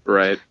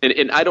 Right,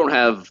 and I don't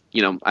have,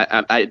 you know,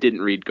 I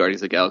didn't read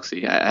Guardians of the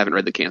Galaxy. I haven't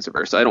read the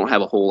Cancerverse, so I don't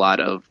have a whole lot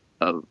of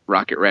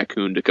Rocket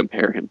Raccoon to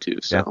compare him to.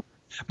 So, yeah.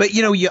 But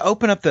you know, you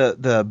open up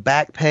the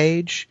back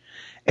page.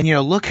 And you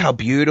know, look how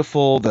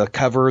beautiful the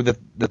cover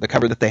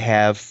that they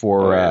have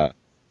for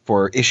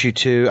issue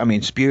 2. I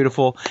mean, it's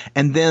beautiful.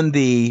 And then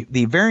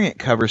the variant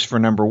covers for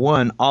number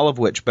 1, all of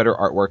which better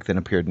artwork than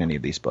appeared in any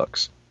of these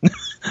books.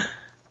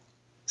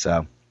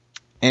 So,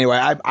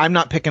 anyway, I'm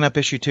not picking up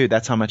issue 2.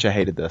 That's how much I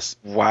hated this.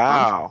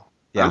 Wow.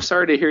 Yeah. I'm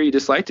sorry to hear you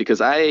disliked it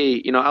because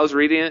I was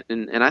reading it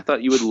and I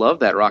thought you would love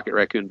that Rocket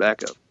Raccoon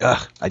backup.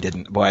 Ugh, I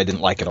didn't. Boy, I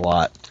didn't like it a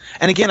lot.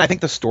 And again, I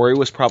think the story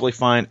was probably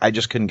fine. I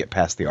just couldn't get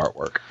past the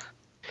artwork.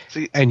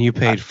 See, and you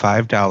paid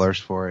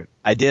 $5 for it.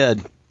 I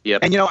did.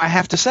 Yep. And, you know, I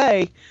have to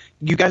say,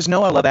 you guys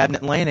know I love Abnett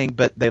and Lanning,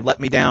 but they let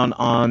me down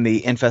on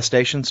the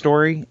Infestation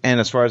story.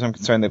 And as far as I'm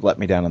concerned, they've let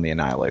me down on the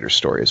Annihilator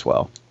story as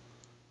well.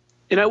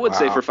 And I would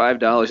say for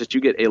 $5 that you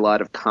get a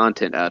lot of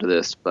content out of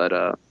this,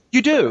 but...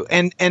 You do.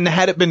 And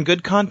had it been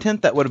good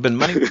content, that would have been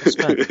money well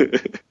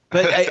spent.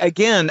 But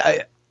again,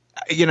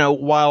 you know,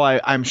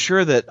 while I'm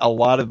sure that a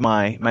lot of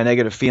my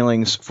negative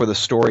feelings for the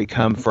story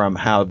come from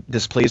how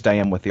displeased I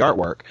am with the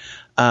artwork,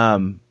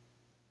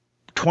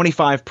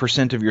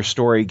 25% of your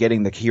story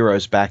getting the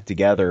heroes back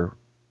together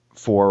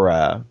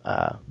for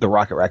the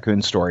Rocket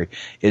Raccoon story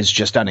is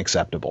just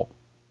unacceptable.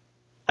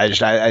 I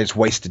just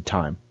wasted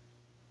time.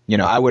 You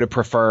know, I would have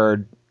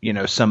preferred, you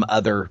know, some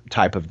other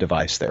type of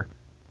device there.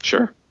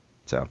 Sure.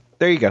 So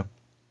there you go.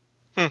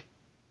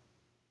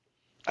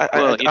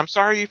 I'm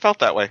sorry you felt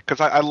that way because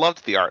I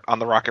loved the art on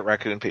the Rocket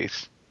Raccoon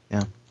piece.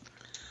 Yeah.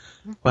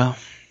 Well,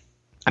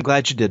 I'm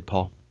glad you did,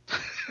 Paul.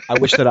 I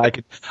wish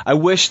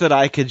that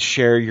I could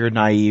share your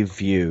naive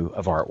view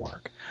of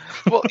artwork.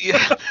 Well,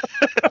 yeah.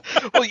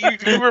 Well,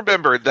 you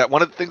remembered that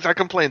one of the things I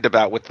complained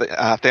about with the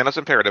Thanos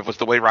Imperative was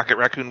the way Rocket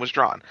Raccoon was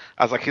drawn.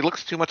 I was like, he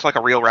looks too much like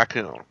a real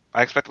raccoon.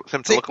 I expected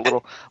him to look a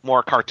little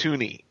more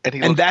cartoony,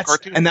 and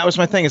that was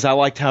my thing. Is I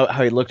liked how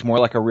he looked more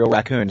like a real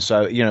raccoon.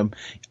 So you know,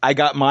 I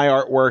got my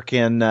artwork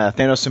in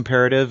Thanos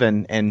Imperative,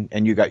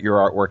 and you got your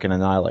artwork in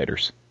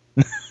Annihilators.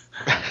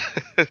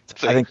 I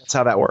think that's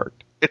how that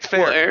worked. It's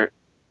fair. Well,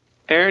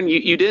 Aaron,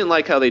 you didn't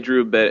like how they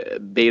drew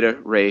Beta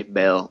Ray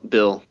Bill.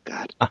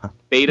 God. Uh-huh.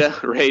 Beta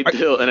Ray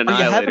Bill and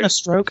Annihilator. Are you having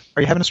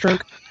a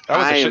stroke? That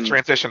was a shit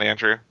transition,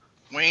 Andrew.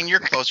 Wayne,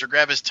 you're closer.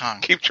 Grab his tongue.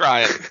 Keep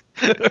trying.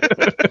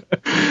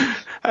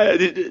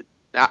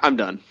 I'm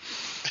done.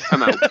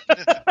 I'm out.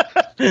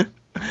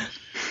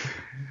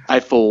 I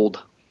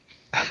fold.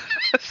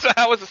 So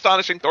how was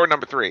Astonishing Thor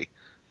number 3?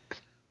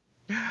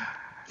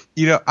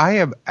 You know, I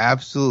am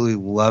absolutely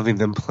loving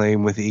them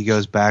playing with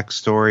Ego's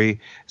backstory,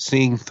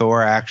 seeing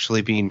Thor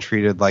actually being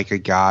treated like a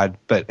god,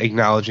 but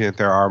acknowledging that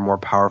there are more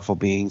powerful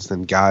beings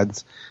than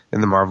gods in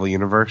the Marvel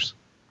Universe.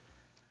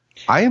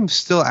 I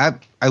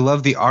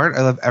love the art.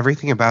 I love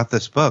everything about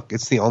this book.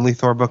 It's the only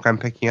Thor book I'm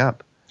picking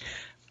up.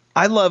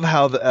 I love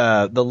how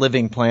the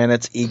Living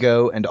Planets,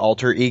 Ego and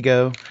Alter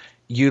Ego,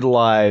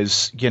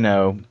 utilize,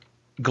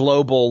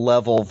 global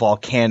level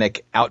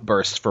volcanic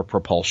outbursts for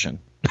propulsion.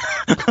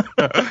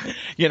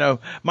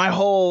 My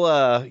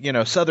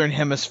whole southern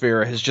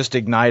hemisphere has just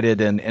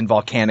ignited in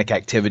volcanic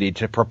activity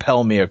to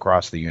propel me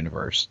across the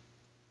universe.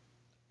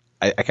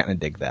 I kind of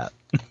dig that.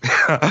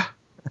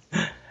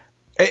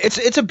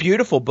 It's a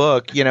beautiful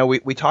book.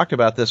 We talked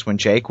about this when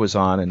Jake was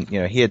on,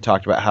 and he had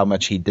talked about how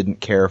much he didn't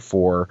care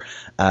for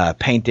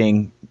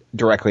painting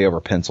directly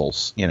over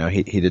pencils.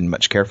 He didn't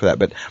much care for that,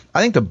 but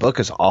I think the book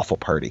is awful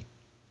pretty.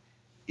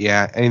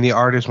 Yeah, and the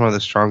art is one of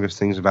the strongest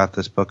things about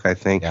this book, I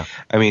think. Yeah.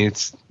 I mean,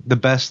 it's the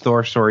best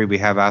Thor story we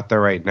have out there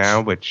right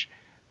now, which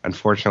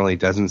unfortunately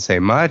doesn't say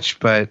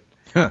much, but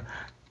yeah,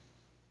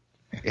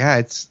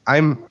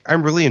 I'm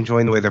really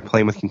enjoying the way they're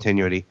playing with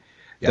continuity.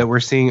 Yeah. That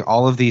we're seeing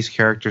all of these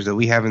characters that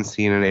we haven't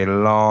seen in a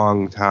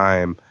long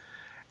time,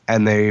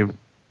 and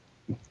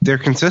they're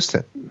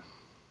consistent.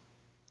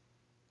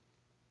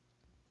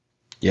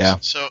 Yeah.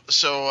 So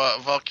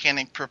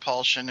volcanic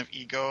propulsion of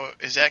Ego,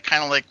 is that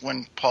kind of like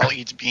when Paul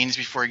eats beans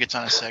before he gets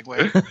on a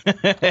Segway?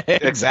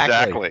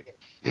 Exactly.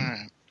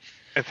 Mm.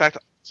 In fact,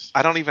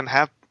 I don't even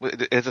have.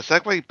 Is a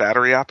Segway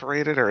battery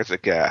operated or is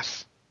it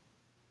gas?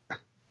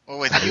 Well,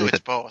 with you,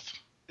 it's both.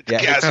 It's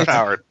gas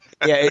powered.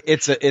 Yeah,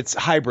 it's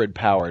hybrid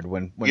powered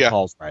when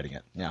Paul's riding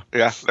it. Yeah.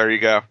 Yeah, there you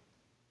go.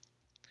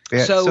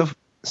 Yeah,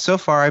 so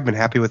far I've been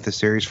happy with the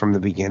series from the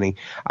beginning.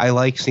 I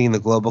like seeing the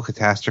global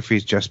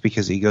catastrophes just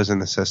because Ego's in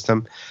the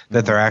system,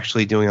 that they're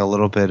actually doing a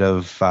little bit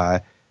of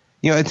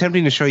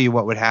attempting to show you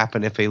what would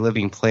happen if a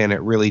living planet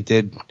really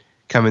did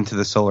come into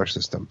the solar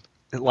system.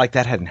 Like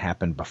that hadn't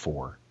happened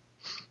before.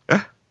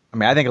 I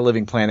mean, I think a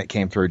living planet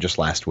came through just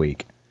last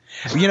week.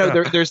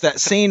 There's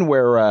that scene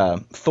where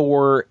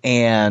Thor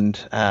and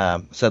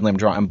suddenly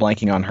I'm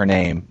blanking on her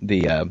name,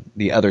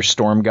 the other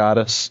storm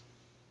goddess.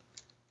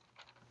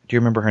 Do you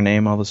remember her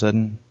name all of a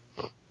sudden?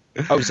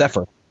 Oh,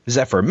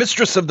 Zephyr,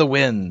 mistress of the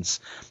winds.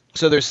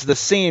 So there's the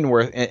scene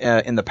where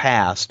in the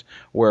past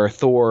where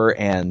Thor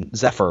and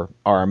Zephyr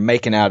are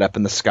making out up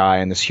in the sky,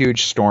 and this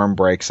huge storm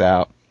breaks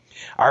out.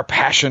 Our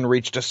passion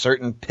reached a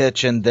certain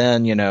pitch, and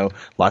then,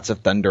 lots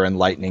of thunder and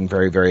lightning,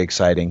 very, very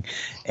exciting.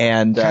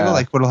 And kind of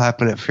like what'll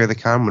happen at Fear the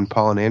Con when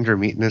Paul and Andrew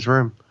meet in his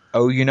room.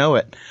 Oh, you know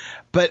it.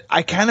 But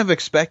I kind of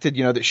expected,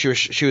 that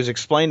she was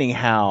explaining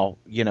how,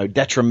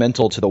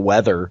 detrimental to the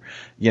weather,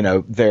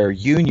 their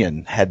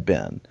union had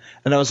been.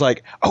 And I was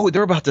like, oh,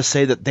 they're about to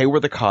say that they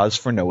were the cause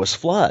for Noah's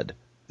flood.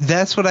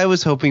 That's what I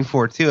was hoping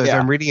for, too. As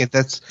I'm reading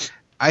it,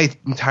 I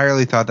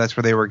entirely thought that's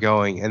where they were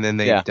going, and then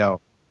they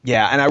don't.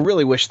 Yeah, and I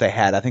really wish they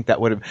had. I think it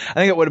would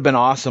have been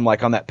awesome,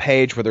 like on that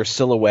page where they're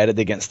silhouetted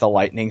against the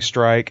lightning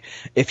strike,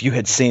 if you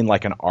had seen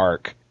like an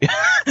arc, in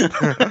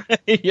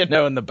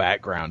the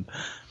background.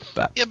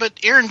 But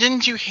Aaron,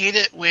 didn't you hate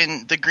it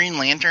when the Green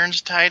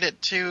Lanterns tied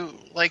it to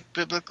like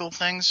biblical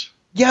things?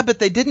 Yeah, but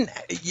they didn't.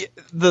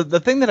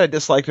 The thing that I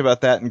disliked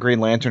about that in Green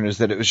Lantern is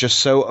that it was just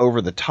so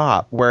over the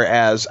top.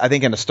 Whereas I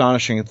think in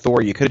Astonishing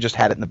Thor, you could have just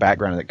had it in the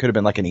background, and it could have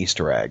been like an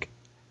Easter egg.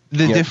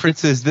 The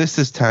difference is this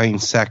is tying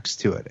sex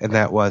to it, and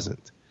that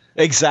wasn't.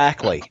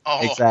 Exactly.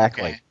 Oh,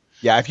 exactly. Okay.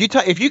 Yeah,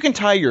 if you can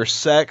tie your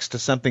sex to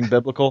something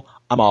biblical,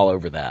 I'm all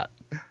over that.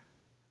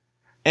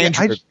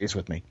 Andrew agrees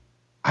with me.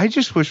 I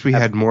just wish we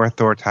had more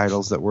Thor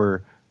titles that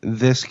were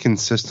this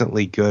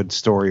consistently good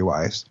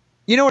story-wise.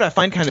 You know what I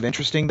find kind of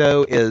interesting,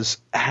 though, is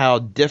how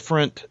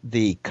different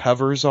the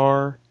covers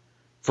are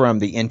from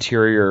the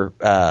interior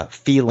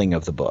feeling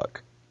of the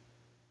book.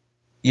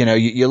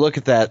 You look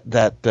at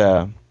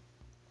that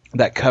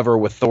cover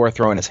with Thor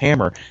throwing his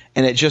hammer,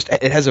 and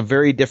it has a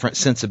very different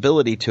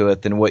sensibility to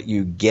it than what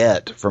you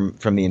get from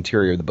the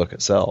interior of the book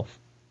itself.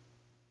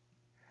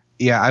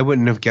 Yeah, I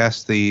wouldn't have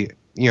guessed the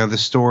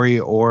story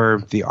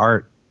or the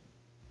art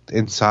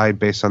inside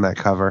based on that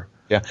cover.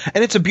 Yeah,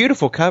 and it's a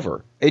beautiful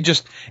cover.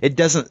 It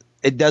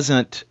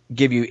doesn't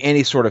give you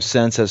any sort of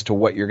sense as to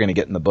what you're going to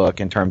get in the book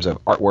in terms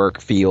of artwork,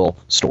 feel,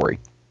 story.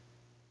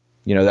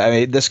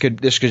 This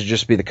could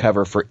just be the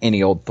cover for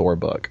any old Thor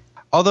book.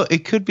 Although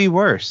it could be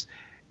worse.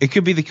 It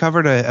could be the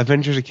cover to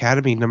Avengers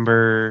Academy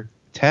number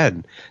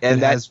 10.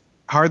 And that has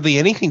hardly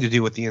anything to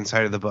do with the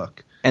inside of the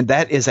book. And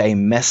that is a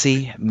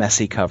messy,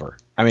 messy cover.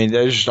 I mean,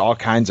 there's just all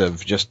kinds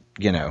of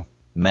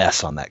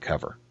mess on that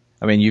cover.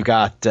 I mean, you've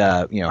got,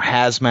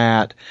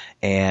 Hazmat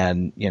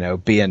and,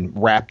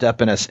 being wrapped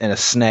up in a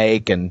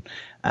snake, and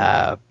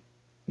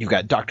you've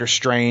got Doctor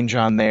Strange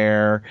on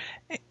there,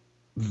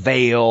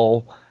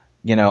 Veil,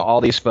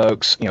 all these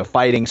folks,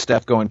 fighting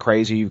stuff, going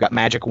crazy. You've got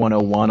Magic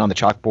 101 on the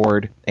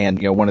chalkboard,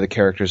 and, one of the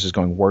characters is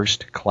going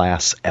worst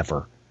class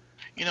ever.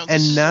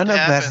 And none of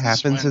that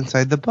happens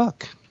inside the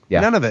book. Yeah.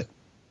 None of it.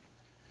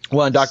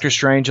 Well, and Doctor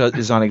Strange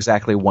is on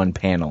exactly one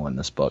panel in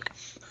this book.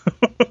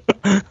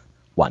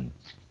 One.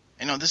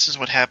 I know this is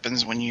what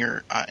happens when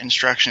your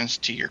instructions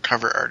to your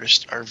cover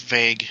artist are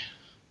vague.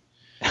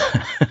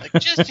 Like,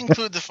 just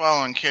include the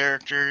following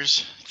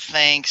characters.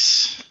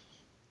 Thanks.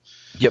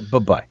 Yeah,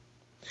 bye-bye.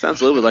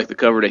 Sounds a little bit like the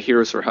cover to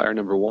Heroes for Hire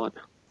 #1,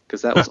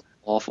 because that was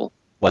awful.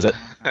 Was it?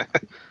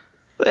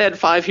 They had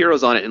 5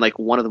 heroes on it, and like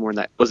one of them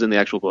was in the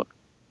actual book.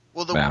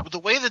 Well, Wow. the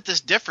way that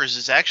this differs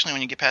is actually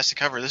when you get past the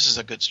cover, this is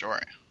a good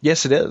story.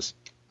 Yes, it is.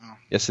 Oh.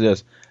 Yes, it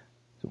is.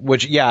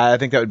 Which, yeah, I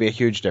think that would be a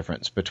huge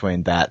difference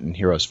between that and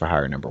Heroes for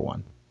Hire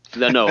 #1.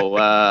 No,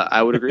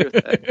 I would agree with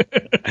that.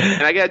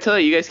 And I got to tell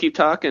you, you guys keep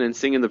talking and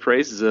singing the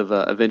praises of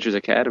Avengers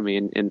Academy,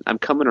 and I'm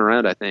coming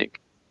around, I think.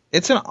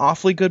 It's an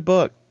awfully good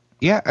book.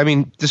 Yeah, I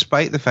mean,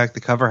 despite the fact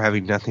the cover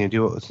having nothing to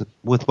do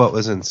with what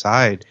was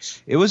inside,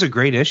 it was a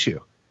great issue.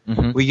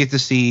 Mm-hmm. We get to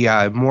see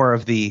more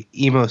of the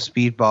emo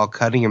speedball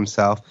cutting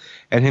himself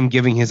and him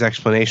giving his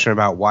explanation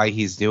about why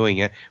he's doing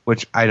it,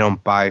 which I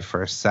don't buy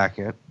for a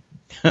second.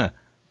 And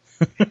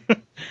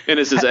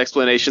is his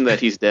explanation that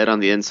he's dead on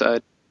the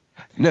inside?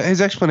 No,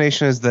 his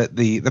explanation is that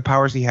the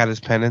powers he had as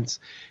penance,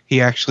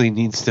 he actually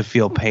needs to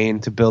feel pain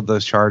to build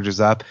those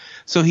charges up,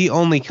 so he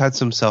only cuts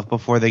himself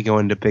before they go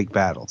into big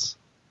battles.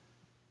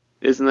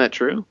 Isn't that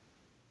true?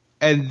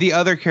 And the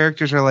other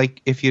characters are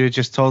like, if you'd have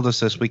just told us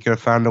this, we could have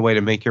found a way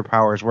to make your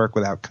powers work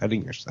without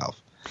cutting yourself.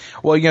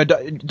 Well, you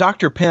know,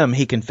 Dr. Pym,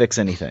 he can fix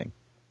anything.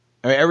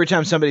 I mean, every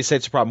time somebody says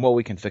it's a problem, well,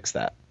 we can fix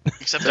that.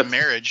 Except a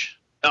marriage.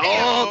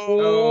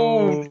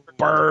 Oh,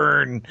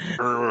 burn.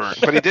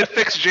 But he did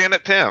fix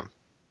Janet Pym.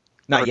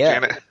 Not Or yet.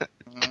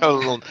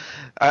 Janet.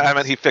 I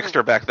meant he fixed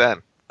her back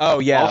then. Oh,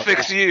 yeah. I'll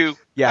fix you.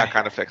 Yeah. That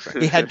kind of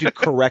fixing. He had to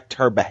correct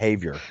her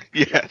behavior.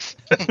 Yes,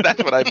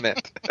 that's what I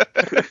meant.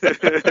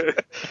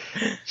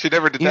 She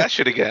never did that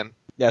shit again.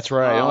 That's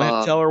right. I only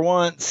had to tell her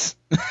once.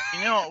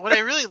 You know, what I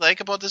really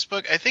like about this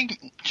book, I think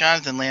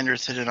Jonathan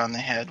Landers hit it on the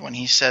head when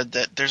he said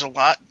that there's a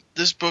lot,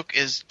 this book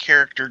is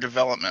character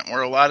development,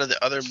 where a lot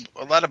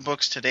of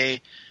books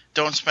today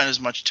don't spend as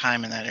much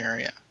time in that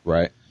area.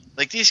 Right.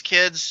 Like these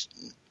kids,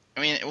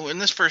 I mean, when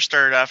this first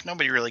started off,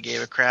 nobody really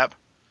gave a crap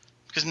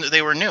because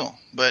they were new.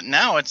 But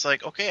now it's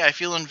like, okay, I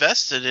feel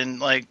invested in,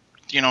 like,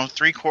 you know,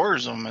 3/4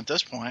 of them at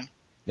this point.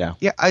 Yeah,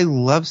 I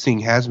love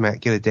seeing Hazmat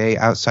get a day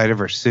outside of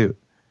her suit.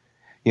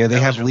 You know, they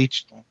have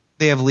Leech.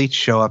 They have Leech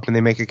show up and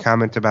they make a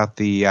comment about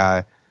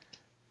the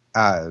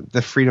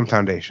Freedom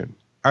Foundation,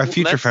 our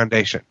Future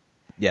Foundation.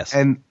 Yes.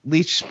 And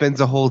Leech spends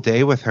a whole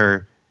day with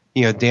her,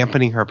 you know,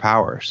 dampening her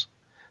powers,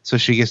 so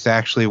she gets to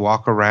actually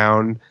walk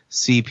around,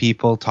 see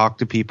people, talk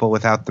to people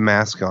without the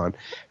mask on.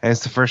 And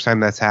it's the first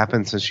time that's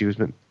happened since she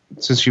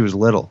was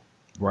little.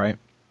 Right.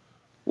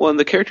 Well, and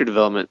the character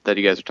development that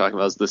you guys are talking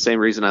about is the same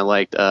reason I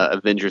liked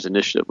Avengers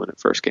Initiative when it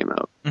first came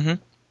out. Mm-hmm.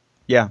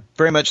 Yeah,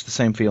 very much the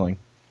same feeling.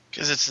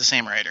 Because it's the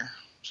same writer.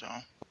 So.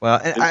 Well,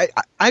 and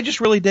I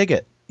just really dig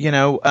it. You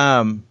know,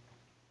 I'm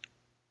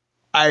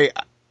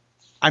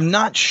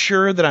not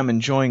sure that I'm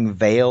enjoying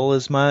Vale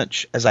as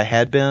much as I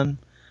had been.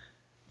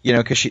 You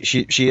know, because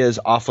she is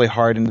awfully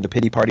hard into the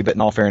pity party, but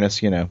in all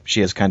fairness, you know,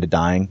 she is kind of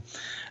dying.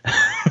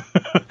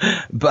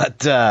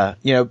 But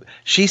you know,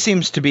 she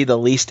seems to be the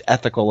least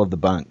ethical of the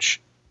bunch.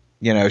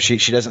 You know,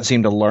 she doesn't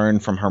seem to learn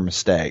from her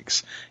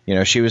mistakes. You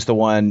know, she was the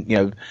one,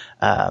 you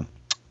know,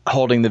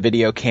 holding the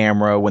video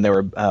camera when they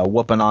were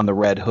whooping on the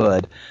Red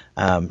Hood.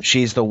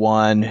 She's the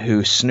one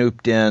who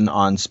snooped in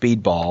on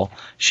Speedball.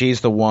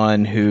 She's the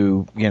one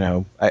who, you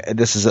know,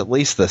 this is at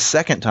least the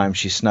second time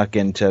she snuck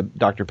into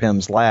Dr.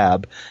 Pym's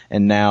lab,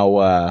 and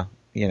now,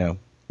 you know,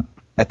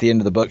 at the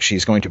end of the book,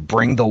 she's going to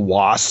bring the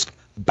Wasp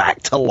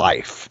back to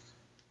life.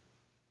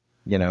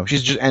 You know,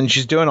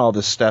 she's doing all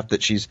this stuff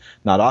that she's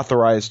not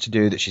authorized to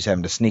do, that she's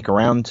having to sneak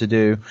around to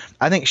do.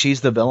 I think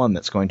she's the villain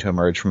that's going to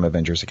emerge from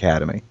Avengers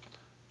Academy,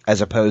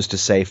 as opposed to,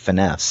 say,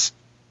 Finesse.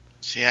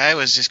 See, I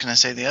was just going to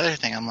say the other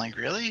thing. I'm like,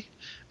 really?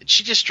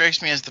 She just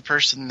strikes me as the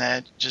person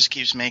that just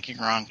keeps making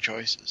wrong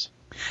choices.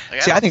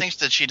 Like, I don't think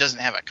that she doesn't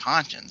have a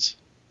conscience.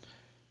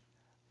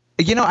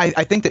 You know, I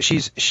think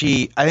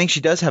that I think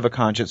she does have a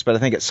conscience, but I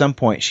think at some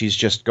point she's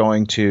just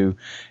going to.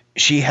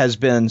 She has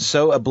been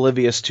so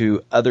oblivious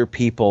to other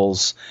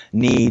people's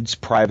needs,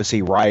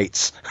 privacy,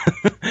 rights.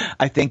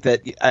 I think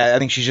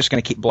she's just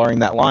going to keep blurring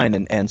that line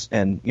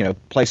and you know,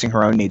 placing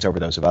her own needs over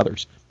those of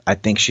others. I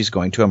think she's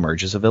going to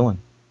emerge as a villain.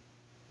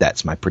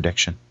 That's my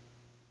prediction.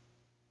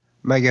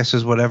 My guess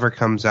is whatever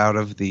comes out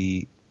of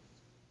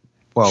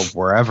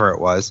wherever it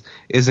was,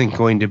 isn't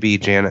going to be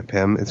Janet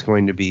Pym. It's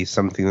going to be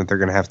something that they're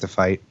going to have to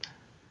fight.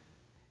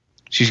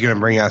 She's going to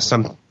bring out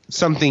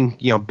something,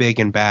 you know, big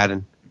and bad,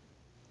 and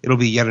it'll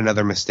be yet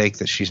another mistake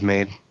that she's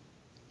made.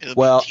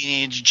 It'll be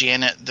teenage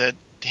Janet that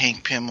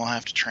Hank Pym will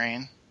have to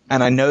train.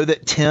 And I know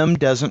that Tim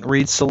doesn't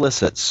read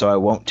solicits, so I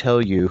won't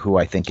tell you who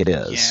I think it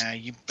is. Yeah,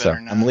 you better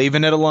not. I'm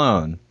leaving it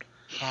alone.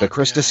 Oh, but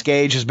Krista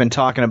Skage has been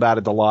talking about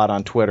it a lot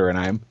on Twitter, and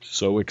I'm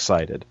so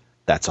excited.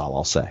 That's all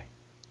I'll say.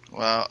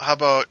 Well, how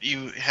about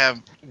you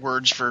have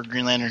words for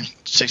Green Lantern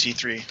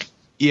 63?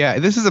 Yeah,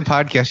 this is a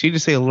podcast. You need to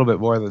say a little bit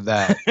more than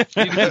that.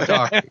 You need to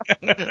talk.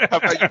 How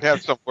about you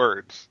have some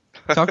words?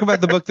 Talk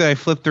about the book that I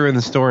flipped through in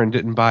the store and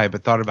didn't buy,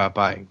 but thought about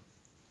buying.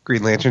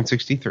 Green Lantern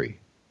 63.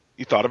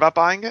 You thought about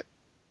buying it?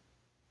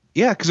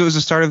 Yeah, because it was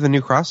the start of the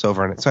new crossover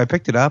on it. So I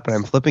picked it up and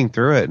I'm flipping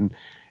through it, and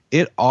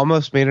it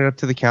almost made it up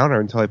to the counter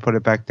until I put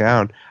it back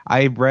down.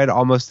 I read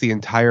almost the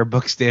entire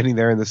book standing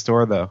there in the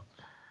store, though.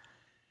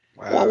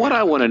 Wow. Well, what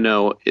I want to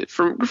know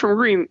from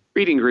reading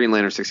Green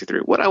Lantern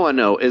 63, what I want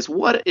to know is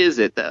what is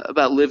it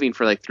about living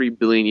for like 3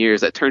 billion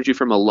years that turns you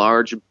from a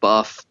large,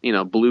 buff,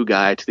 blue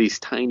guy to these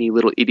tiny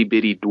little itty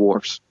bitty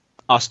dwarfs?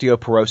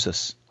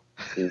 Osteoporosis.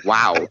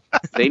 Wow,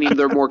 they need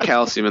more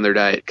calcium in their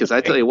diet. Because I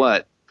tell you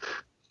what,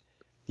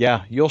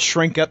 Yeah, you'll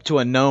shrink up to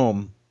a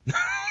gnome.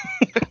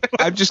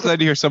 I'm just glad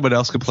to hear someone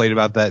else complain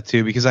about that,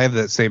 too, because I have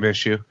that same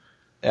issue.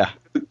 Yeah.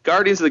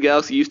 Guardians of the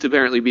Galaxy used to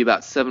apparently be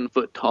about 7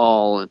 foot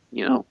tall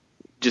and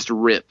just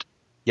ripped.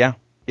 Yeah.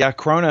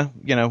 Krona,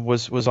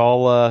 was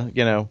all,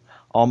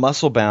 all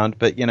muscle bound,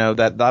 but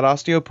that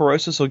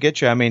osteoporosis will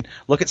get you. I mean,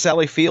 look at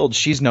Sally Field;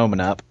 she's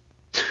gnoming up.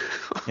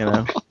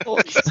 Oh,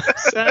 it's so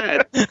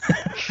sad.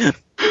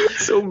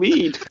 So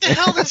mean. What the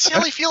hell did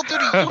Sally Field do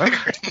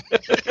to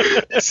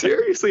you?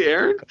 Seriously,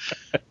 Aaron?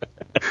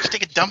 Just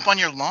take a dump on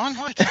your lawn?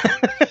 What?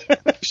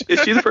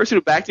 Is she the person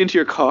who backed into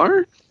your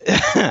car?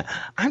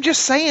 I'm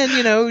just saying,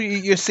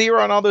 you see her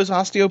on all those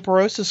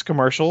osteoporosis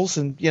commercials,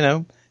 and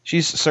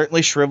she's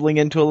certainly shriveling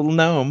into a little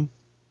gnome.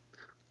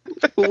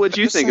 Well, what'd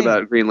you think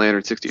about Green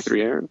Lantern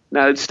 63, Aaron?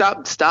 Now,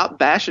 stop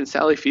bashing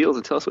Sally Fields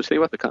and tell us what you think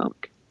about the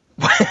comic.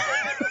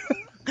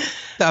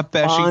 Stop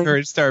bashing her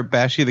and start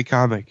bashing the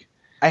comic.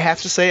 I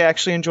have to say I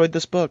actually enjoyed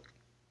this book.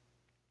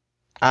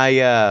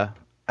 I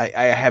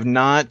have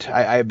not.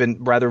 I've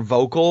been rather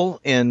vocal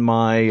in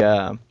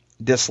my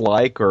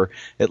dislike, or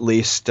at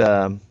least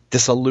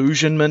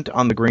disillusionment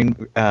on the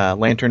Green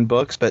Lantern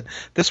books, but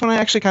this one I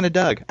actually kind of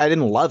dug. I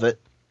didn't love it,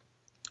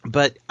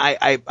 but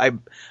I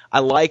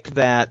liked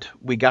that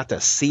we got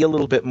to see a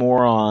little bit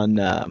more on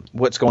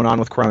what's going on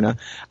with Krona.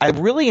 I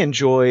really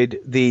enjoyed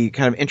the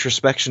kind of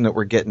introspection that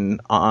we're getting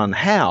on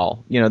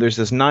Hal. There's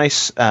this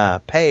nice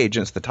page,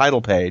 and it's the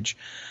title page,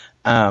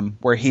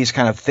 where he's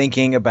kind of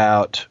thinking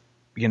about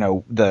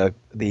the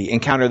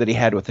encounter that he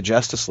had with the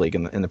Justice League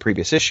in the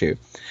previous issue,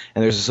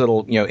 and there's this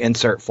little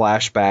insert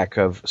flashback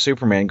of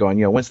Superman going,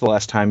 when's the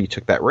last time you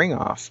took that ring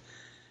off?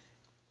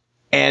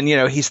 And,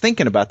 he's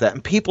thinking about that.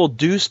 And people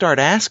do start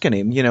asking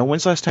him,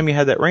 when's the last time you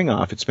had that ring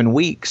off? It's been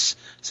weeks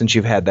since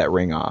you've had that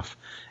ring off.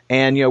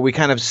 And, we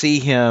kind of see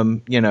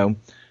him,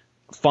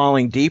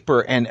 falling deeper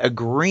and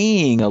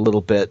agreeing a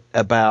little bit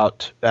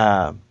about,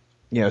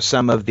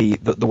 some of the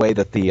way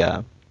that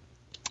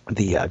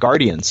the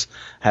Guardians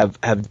have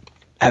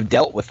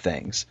dealt with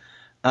things.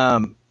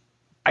 I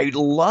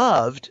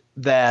loved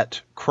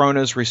that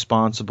Krona's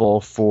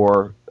responsible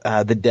for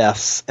the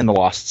deaths in the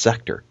Lost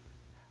Sector.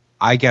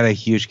 I got a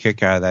huge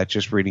kick out of that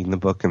just reading the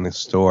book in the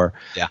store.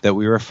 Yeah. That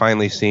we were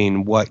finally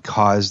seeing what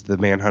caused the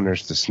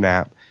Manhunters to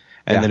snap,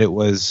 and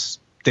that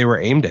they were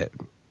aimed at.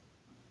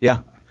 Yeah.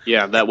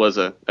 Yeah, that was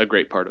a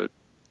great part of it.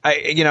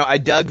 I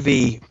dug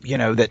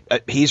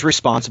that he's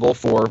responsible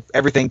for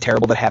everything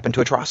terrible that happened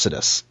to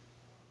Atrocitus.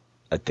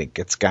 I think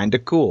it's kind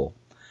of cool.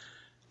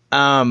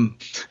 I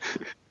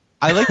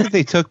like that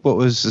they took what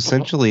was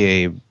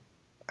essentially a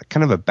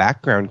kind of a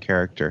background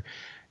character,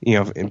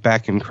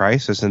 back in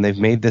Crisis, and they've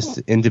made this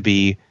into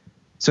be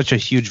such a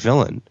huge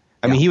villain.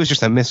 I mean, he was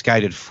just a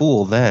misguided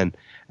fool then,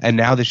 and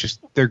now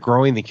they're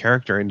growing the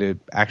character into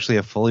actually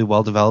a fully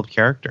well-developed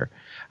character.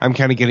 I'm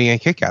kind of getting a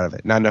kick out of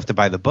it. Not enough to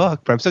buy the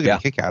book, but I'm still getting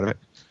a kick out of it.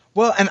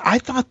 Well, and I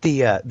thought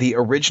the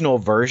original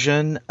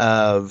version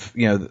of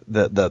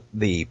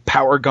the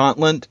power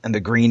gauntlet and the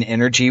green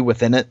energy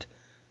within it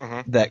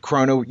that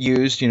Krona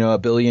used a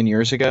billion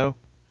years ago,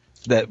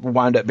 that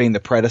wound up being the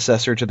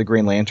predecessor to the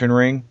Green Lantern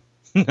ring.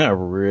 I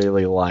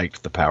really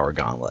liked the power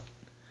gauntlet.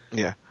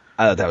 Yeah,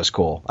 I thought that was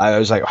cool. I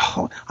was like,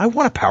 oh, I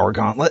want a power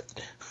gauntlet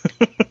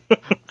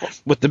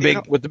with the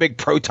big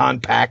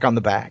proton pack on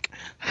the back.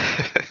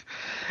 I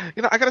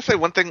gotta say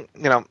one thing.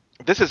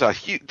 This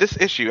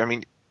issue, I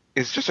mean,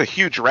 is just a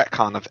huge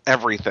retcon of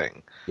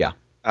everything. Yeah.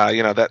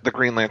 That the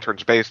Green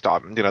Lantern's based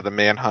on. The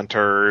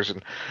Manhunters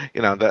and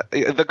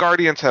the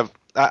Guardians have.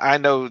 I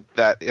know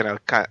that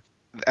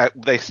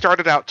they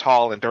started out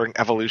tall, and during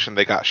evolution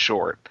they got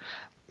short.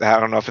 I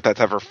don't know if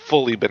that's ever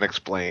fully been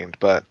explained,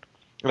 but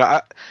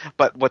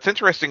but what's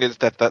interesting is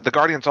that the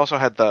Guardians also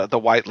had the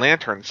White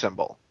Lantern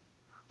symbol.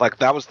 Like,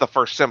 that was the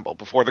first symbol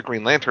before the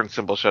Green Lantern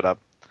symbol showed up.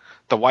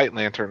 The White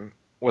Lantern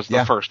was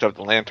the first of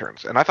the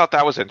lanterns, and I thought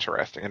that was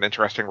interesting, an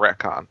interesting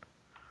retcon.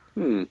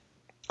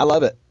 I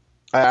love it.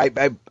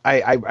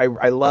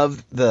 I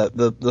love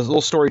the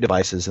little story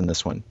devices in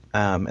this one,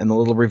 and the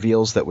little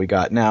reveals that we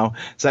got. Now,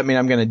 does that mean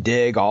I'm going to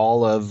dig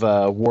all of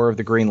War of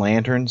the Green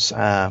Lanterns?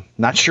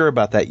 Not sure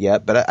about that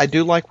yet, but I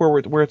do like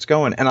where it's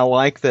going, and I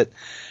like that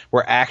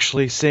we're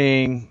actually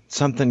seeing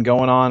something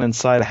going on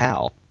inside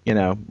Hal.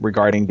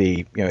 Regarding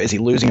is he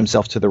losing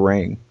himself to the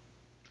ring?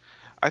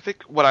 I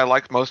think what I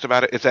liked most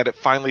about it is that it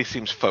finally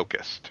seems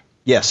focused.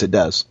 Yes, it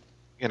does.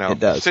 You know, It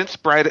does. Since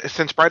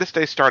Brightest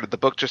Day started, the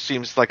book just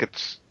seems like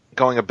it's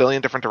going a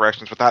billion different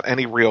directions without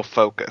any real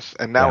focus.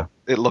 And now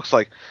it looks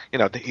like, you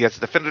know, he has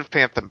a definitive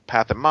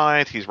path in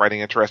mind. He's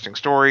writing interesting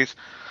stories.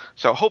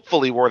 So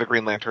hopefully War of the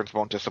Green Lanterns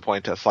won't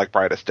disappoint us like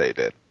Brightest Day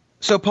did.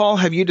 So, Paul,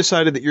 have you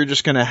decided that you're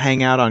just going to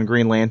hang out on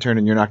Green Lantern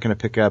and you're not going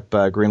to pick up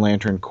Green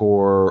Lantern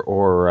Corps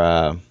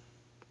or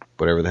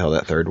whatever the hell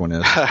that third one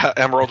is?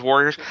 Emerald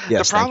Warriors?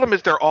 Yes, the problem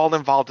is they're all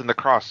involved in the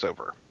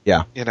crossover.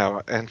 Yeah. You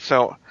know, and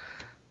so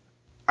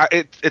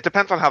it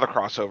depends on how the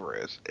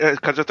crossover is.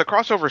 Because if the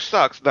crossover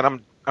sucks, then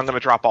I'm going to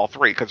drop all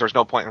three because there's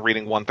no point in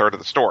reading 1/3 of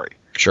the story.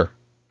 Sure.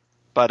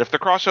 But if the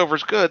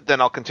crossover's good,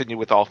 then I'll continue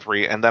with all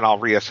three, and then I'll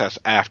reassess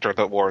after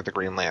the War of the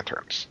Green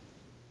Lanterns.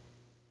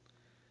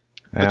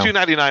 Yeah. The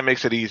 $2.99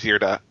 makes it easier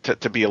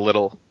to be a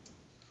little,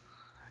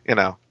 you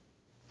know,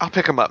 I'll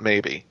pick them up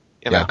maybe,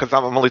 you know, because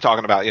I'm only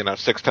talking about, you know,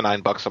 $6 to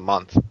 $9 a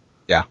month.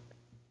 Yeah.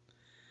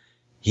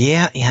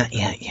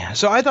 Yeah.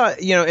 So I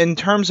thought, you know, in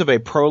terms of a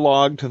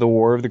prologue to the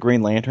War of the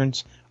Green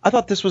Lanterns, I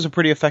thought this was a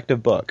pretty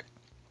effective book.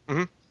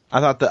 Mm-hmm. I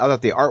thought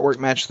the artwork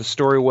matched the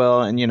story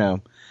well, and you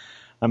know,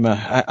 I'm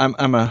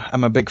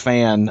a big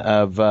fan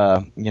of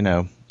you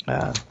know,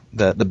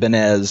 the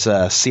Benez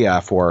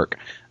Siaf work.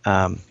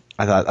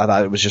 I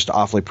thought it was just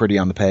awfully pretty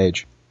on the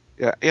page.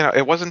 Yeah, you know,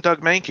 it wasn't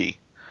Doug Mahnke.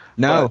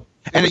 No,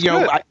 and you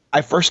know, good.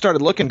 I first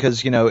started looking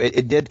because you know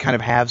it did kind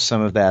of have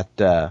some of that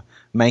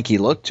Mahnke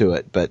look to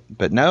it,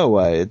 but no,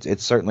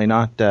 it's certainly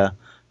not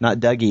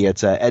Dougie.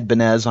 It's Ed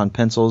Benez on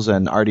pencils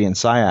and Artie and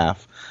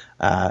Siaf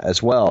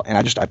as well. And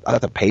I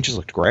thought the pages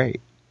looked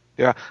great.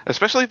 Yeah,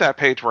 especially that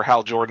page where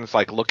Hal Jordan's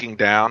like looking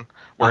down,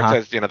 where it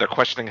says, you know, they're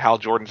questioning Hal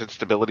Jordan's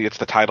instability. It's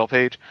the title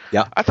page.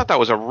 Yeah, I thought that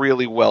was a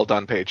really well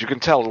done page. You can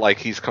tell like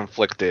he's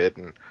conflicted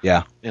and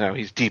you know,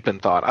 he's deep in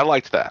thought. I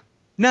liked that.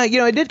 Now, you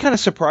know, it did kind of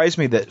surprise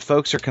me that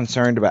folks are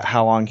concerned about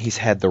how long he's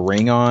had the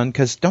ring on,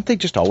 because don't they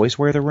just always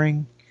wear the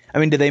ring? I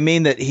mean, do they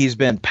mean that he's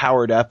been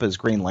powered up as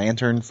Green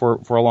Lantern for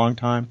a long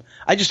time?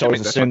 I just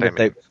always assumed that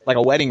they, like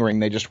a wedding ring,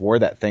 they just wore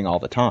that thing all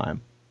the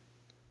time.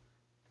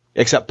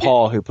 Except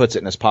Paul, who puts it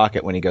in his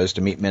pocket when he goes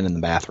to meet men in the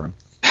bathroom.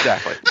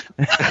 Exactly.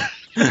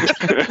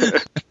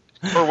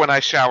 Or when I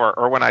shower,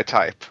 or when I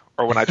type,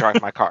 or when I drive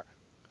my car.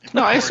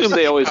 No, I assume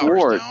they always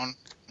wore it. Down.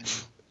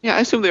 Yeah, I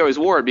assume they always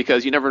wore it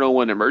because you never know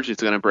when an emergency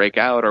is going to break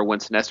out or when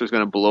Sinestro's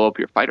going to blow up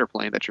your fighter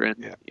plane that you're in.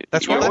 Yeah.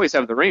 That's you right. always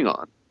have the ring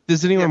on.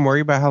 Does anyone worry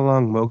about how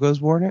long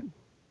Mogo's worn it?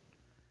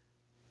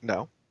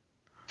 No.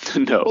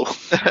 No.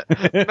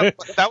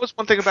 That was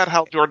one thing about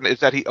Hal Jordan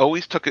is that he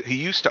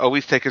used to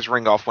always take his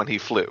ring off when he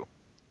flew.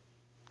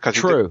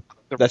 True.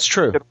 That's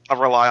true. He didn't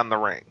rely on the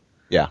ring.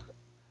 Yeah.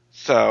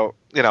 So,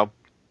 you know,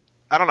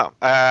 I don't know.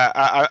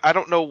 I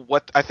don't know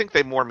what – I think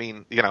they more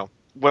mean, you know,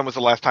 when was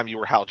the last time you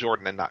were Hal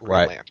Jordan and not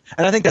Green Lantern?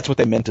 And I think that's what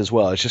they meant as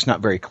well. It's just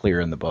not very clear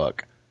in the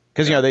book.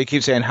 Because, you know, they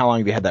keep saying, how long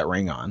have you had that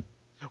ring on?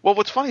 Well,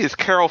 what's funny is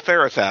Carol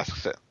Ferris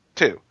asks it,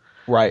 too.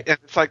 Right. And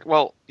it's like,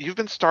 well, you've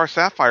been Star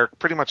Sapphire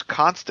pretty much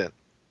constant.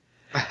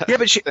 Yeah,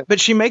 but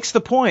she makes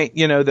the point,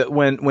 you know, that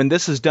when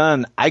this is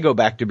done, I go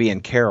back to being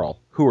Carol.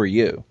 Who are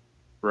you?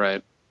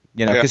 Right.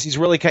 You know, because he's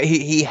really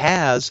he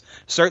has,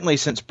 certainly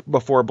since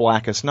before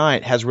Blackest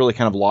Night, has really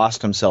kind of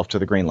lost himself to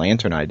the Green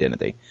Lantern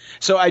identity.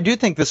 So I do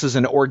think this is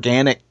an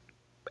organic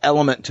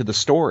element to the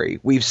story.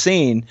 We've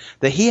seen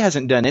that he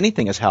hasn't done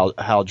anything as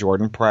Hal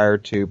Jordan prior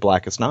to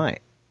Blackest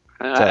Night.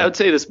 I would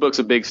say this book's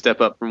a big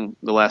step up from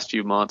the last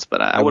few months, but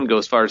I wouldn't go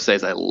as far as to say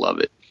as I love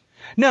it.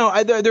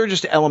 No, there are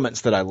just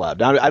elements that I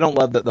loved. I don't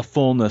love the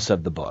fullness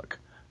of the book,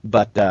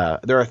 but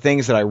there are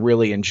things that I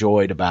really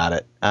enjoyed about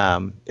it.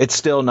 It's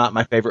still not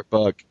my favorite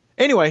book.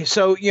 Anyway,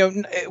 so, you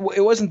know,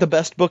 it wasn't the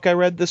best book I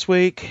read this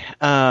week,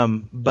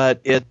 but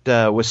it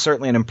was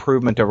certainly an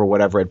improvement over what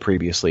I've read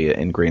previously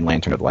in Green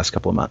Lantern over the last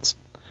couple of months.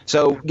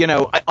 So, you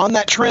know, on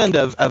that trend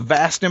of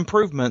vast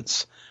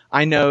improvements,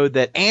 I know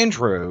that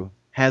Andrew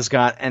has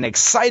got an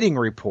exciting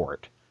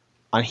report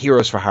on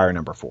Heroes for Hire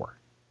 #4.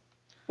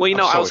 Well, you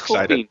know, I'm so I was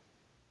excited.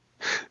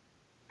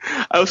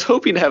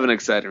 hoping to have an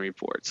exciting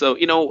report. So,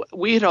 you know,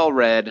 we had all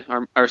read,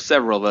 or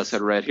several of us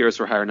had read Heroes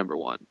for Hire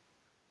 #1.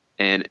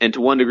 And to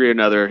one degree or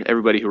another,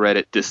 everybody who read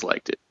it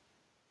disliked it.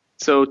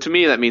 So to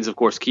me, that means, of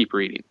course, keep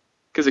reading,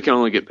 because it can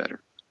only get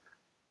better.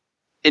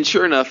 And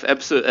sure enough,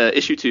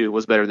 issue 2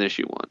 was better than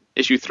issue 1.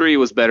 Issue 3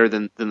 was better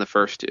than the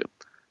first two.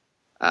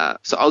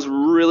 So I was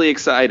really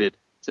excited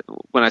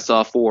when I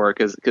saw 4,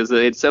 because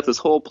they'd set up this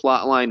whole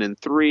plot line in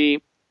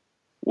 3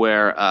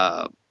 where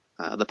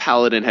the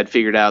Paladin had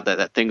figured out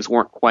that things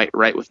weren't quite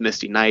right with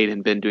Misty Knight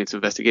and been doing some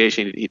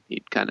investigation.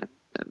 He'd kind of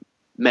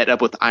met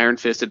up with Iron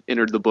Fist, had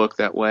entered the book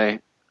that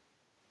way.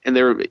 And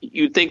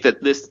you'd think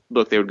that this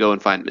book they would go and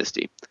find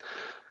Misty.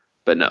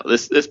 But no,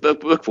 this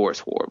book 4 is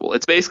horrible.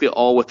 It's basically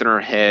all within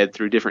her head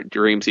through different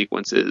dream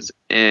sequences.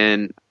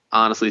 And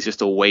honestly, it's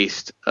just a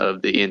waste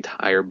of the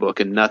entire book.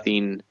 And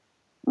nothing,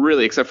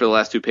 really, except for the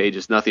last 2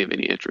 pages, nothing of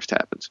any interest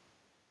happens.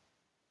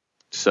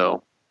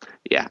 So,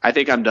 yeah, I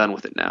think I'm done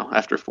with it now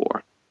after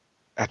 4.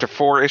 After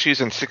 4 issues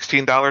and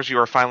 $16, you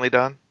are finally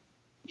done?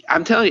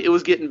 I'm telling you, it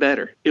was getting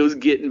better. It was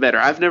getting better.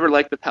 I've never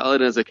liked the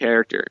Paladin as a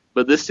character,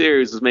 but this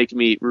series was making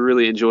me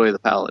really enjoy the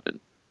Paladin.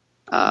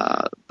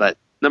 But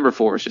number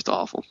 4 is just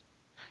awful.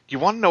 You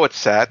want to know what's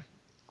sad?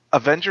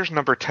 Avengers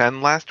number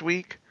 10 last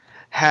week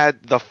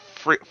had the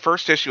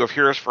first issue of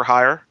Heroes for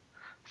Hire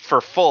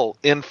for full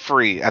in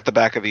free at the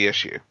back of the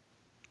issue.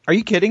 Are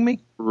you kidding me?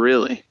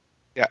 Really?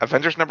 Yeah,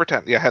 Avengers number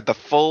 10. Yeah, had the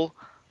full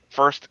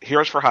first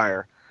Heroes for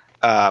Hire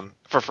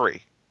for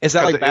free. Is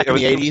that like back in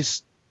the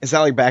 80s? Is that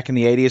like back in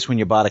the 80s when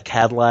you bought a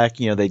Cadillac,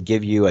 they'd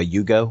give you a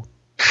Yugo?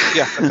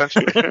 Yeah,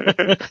 essentially.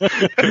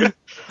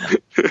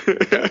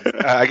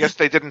 I guess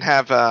they didn't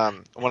have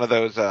one of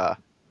those,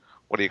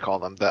 what do you call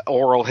them, the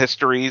oral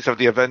histories of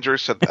the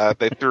Avengers, so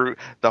they threw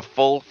the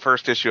full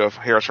first issue of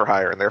Heroes for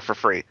Hire in there for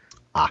free.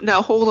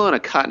 Now, hold on a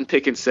cotton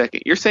picking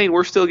second. You're saying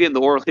we're still getting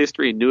the oral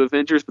history in New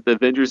Avengers, but the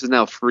Avengers is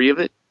now free of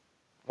it?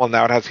 Well,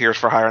 now it has Heroes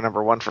for Hire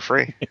number 1 for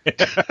free.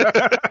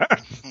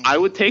 I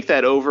would take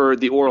that over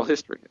the oral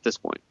history at this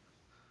point.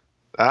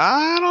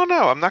 I don't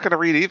know. I'm not going to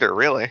read either,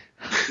 really.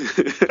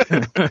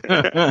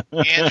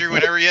 Andrew,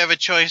 whenever you have a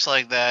choice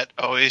like that,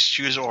 always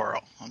choose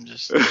oral. I'm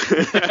just.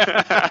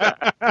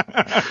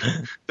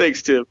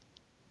 Thanks, Tim.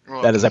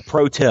 That is a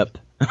pro tip.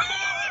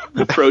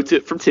 A pro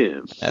tip from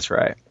Tim. That's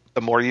right.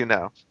 The more you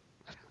know.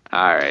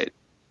 All right.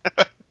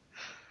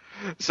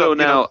 So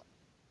now,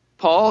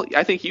 Paul,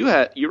 I think you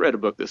read a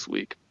book this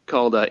week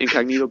called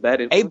Incognito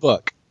Bad Influence. A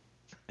book.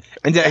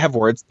 And did it have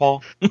words,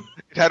 Paul? It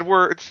had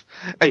words.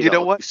 And you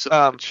know what?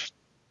 So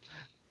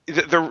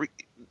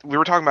we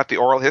were talking about the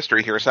oral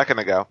history here a second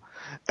ago,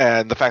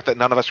 and the fact that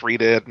none of us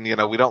read it,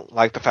 and we don't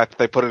like the fact that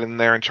they put it in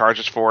there and charge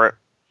us for it.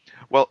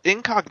 Well,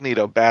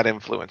 Incognito: Bad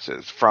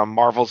Influences from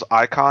Marvel's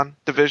Icon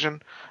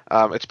division.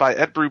 It's by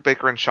Ed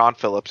Brubaker and Sean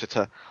Phillips. It's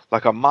a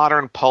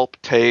modern pulp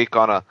take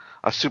on a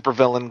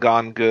supervillain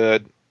gone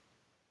good,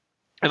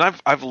 and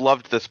I've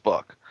loved this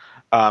book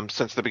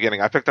since the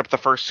beginning. I picked up the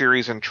first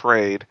series in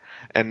trade,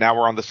 and now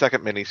we're on the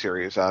second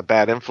miniseries,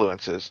 Bad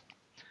Influences.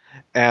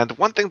 And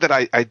one thing that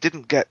I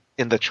didn't get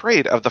in the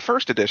trade of the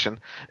first edition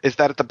is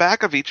that at the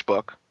back of each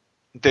book,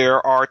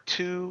 there are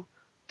 2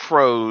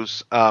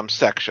 prose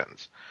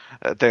sections.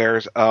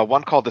 There's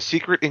one called The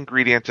Secret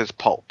Ingredient is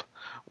Pulp,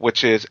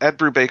 which is Ed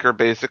Brubaker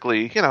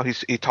basically,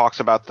 he talks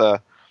about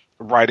the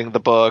writing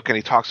the book, and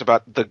he talks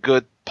about the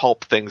good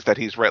pulp things that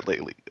he's read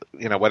lately,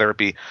 whether it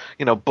be,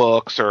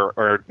 books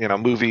or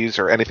movies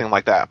or anything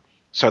like that.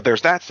 So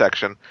there's that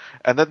section.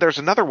 And then there's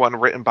another one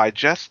written by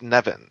Jess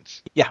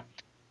Nevins. Yeah.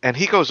 And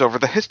he goes over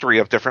the history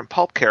of different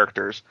pulp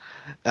characters.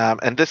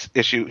 And this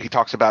issue, he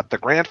talks about the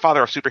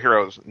grandfather of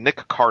superheroes,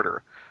 Nick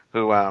Carter,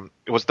 who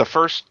was the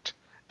first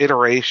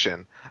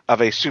iteration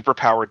of a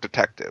superpowered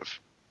detective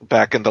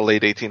back in the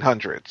late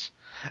 1800s,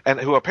 and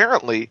who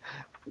apparently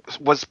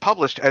was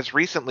published as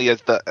recently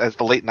as the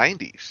late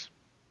 90s,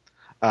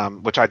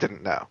 which I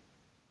didn't know.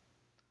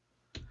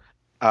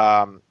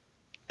 And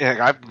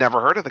I've never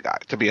heard of the guy,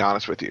 to be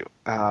honest with you.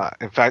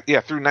 In fact,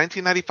 through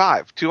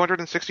 1995,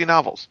 260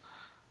 novels.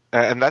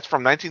 And that's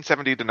from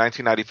 1970 to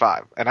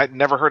 1995. And I'd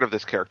never heard of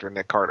this character,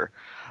 Nick Carter.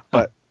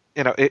 But,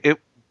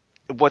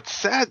 what's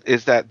sad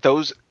is that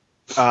those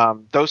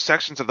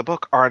sections of the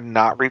book are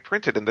not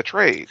reprinted in the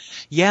trade.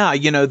 Yeah,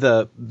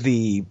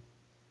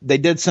 they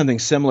did something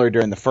similar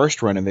during the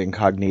first run of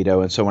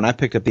Incognito, and so when I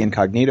picked up the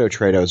Incognito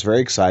trade, I was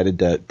very excited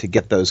to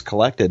get those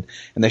collected,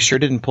 and they sure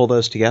didn't pull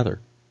those together.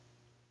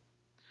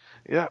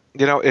 Yeah,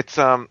 it's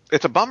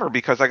a bummer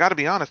because I got to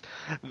be honest,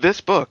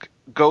 this book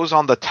goes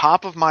on the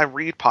top of my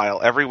read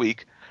pile every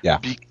week. Yeah.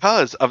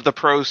 Because of the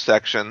prose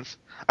sections.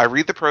 I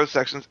read the prose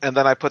sections, and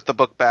then I put the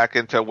book back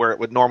into where it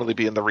would normally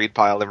be in the read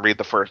pile and read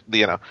the first,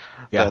 the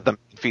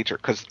feature.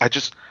 Because I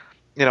just,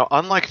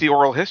 unlike the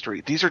oral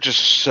history, these are just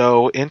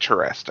so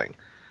interesting.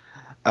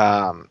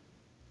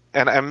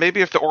 And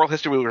maybe if the oral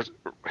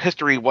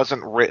history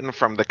wasn't written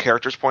from the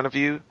character's point of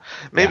view,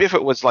 maybe if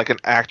it was like an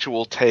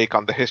actual take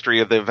on the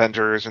history of the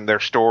Avengers and their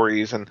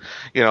stories and,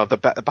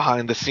 the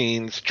behind the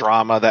scenes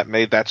drama that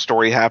made that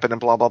story happen and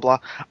blah, blah, blah,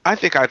 I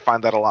think I'd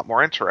find that a lot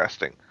more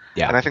interesting.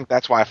 Yeah. And I think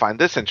that's why I find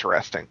this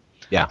interesting.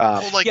 Yeah.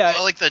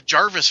 Like the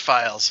Jarvis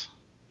Files.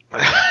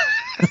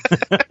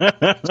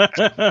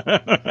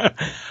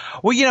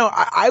 Well,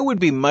 I would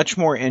be much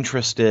more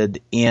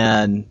interested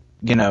in,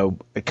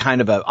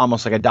 kind of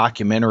almost like a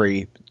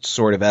documentary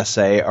sort of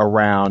essay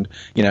around,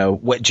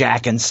 what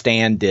Jack and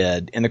Stan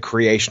did in the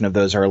creation of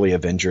those early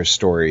Avengers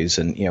stories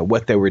and,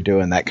 what they were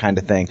doing, that kind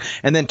of thing.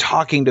 And then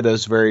talking to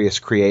those various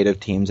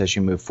creative teams as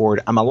you move forward.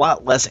 I'm a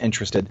lot less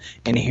interested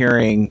in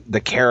hearing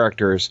the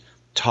characters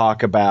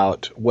talk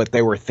about what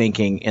they were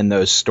thinking in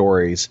those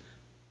stories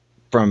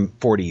from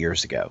 40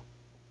 years ago.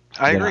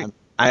 I agree.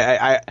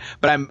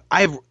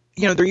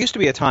 There used to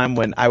be a time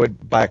when I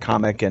would buy a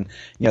comic and,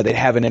 they'd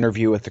have an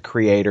interview with the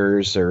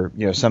creators or,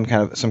 some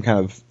kind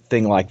of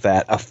thing like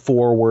that, a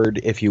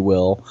forward, if you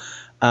will.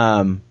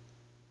 And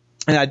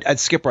I'd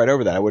skip right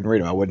over that. I wouldn't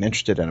read them. I wasn't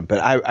interested in them.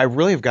 But I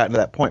really have gotten to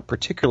that point,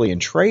 particularly in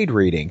trade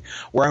reading,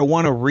 where I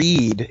want to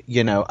read,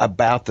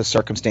 about the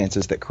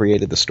circumstances that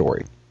created the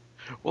story.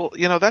 Well,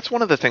 that's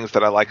one of the things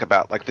that I like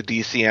about like the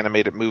DC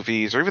animated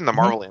movies or even the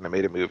Marvel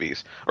animated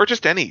movies or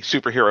just any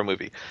superhero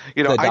movie.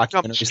 I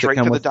jump straight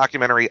to the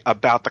documentary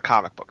about the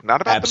comic book,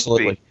 not about the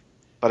movie,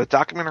 but a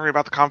documentary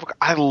about the comic book.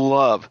 I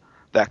love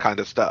that kind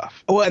of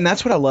stuff. Well, and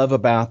that's what I love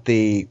about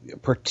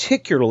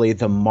particularly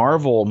the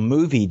Marvel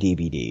movie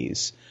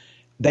DVDs.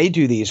 They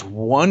do these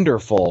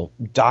wonderful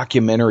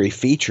documentary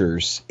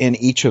features in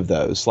each of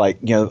those. Like,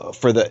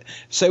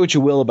 say what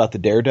you will about the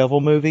Daredevil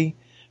movie,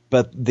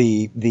 but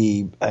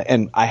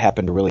and I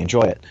happen to really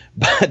enjoy it,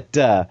 but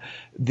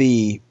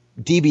the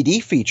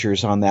DVD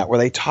features on that where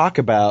they talk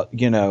about,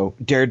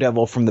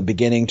 Daredevil from the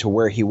beginning to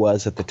where he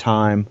was at the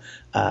time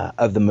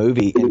of the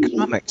movie in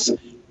comics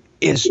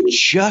is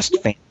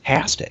just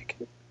fantastic.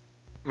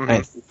 Mm-hmm.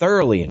 I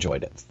thoroughly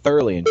enjoyed it.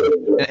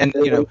 And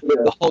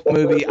the Hulk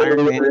movie,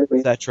 Iron Man,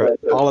 etc.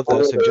 All of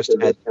those have just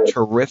had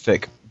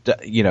terrific,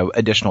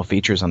 additional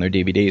features on their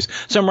DVDs.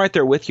 So I'm right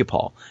there with you,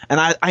 Paul. And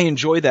I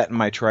enjoy that in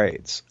my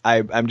trades.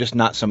 I'm just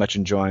not so much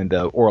enjoying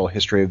the oral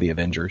history of the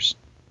Avengers.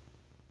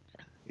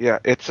 Yeah,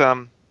 it's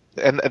and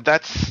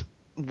that's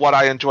what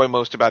I enjoy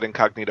most about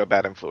Incognito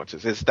Bad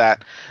Influences is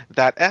that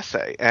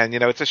essay. And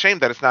it's a shame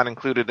that it's not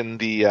included in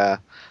the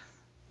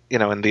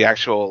in the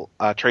actual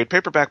trade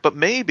paperback, but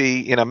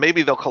maybe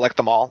they'll collect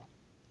them all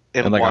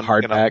in like a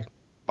hardback,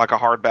 like a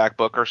hardback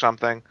book or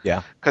something.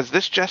 Yeah, because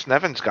this Jess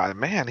Nevins guy,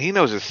 man, he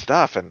knows his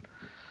stuff, and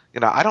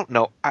I don't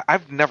know,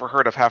 I've never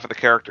heard of half of the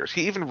characters.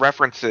 He even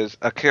references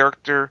a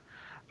character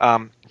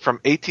from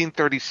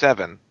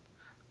 1837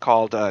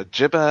 called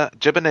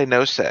Jibane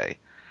Nose,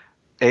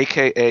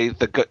 aka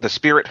the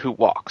Spirit Who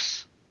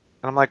Walks,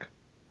 and I'm like,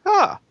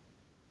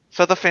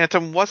 so the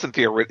Phantom wasn't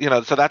the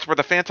original, so that's where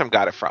the Phantom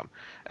got it from.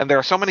 And there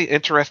are so many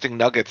interesting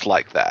nuggets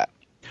like that.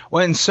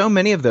 Well, and so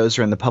many of those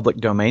are in the public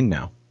domain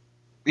now.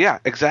 Yeah,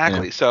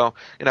 exactly. Yeah. So,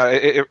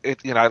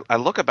 I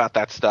look about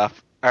that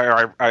stuff,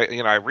 or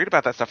I read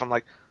about that stuff. I'm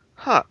like,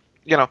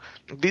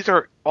 these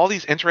are all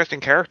these interesting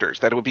characters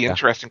that it would be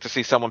interesting to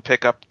see someone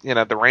pick up,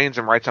 the reins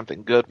and write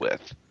something good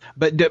with.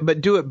 But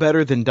do it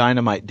better than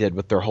Dynamite did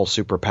with their whole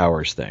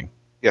superpowers thing.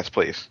 Yes,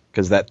 please.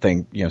 Because that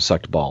thing,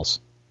 sucked balls.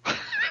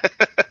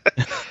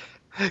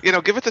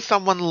 Give it to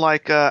someone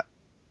like,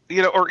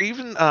 or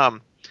even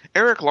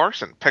Eric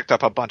Larson picked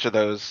up a bunch of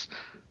those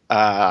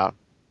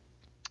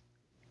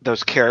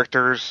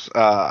characters,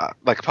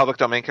 like public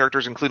domain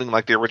characters, including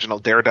like the original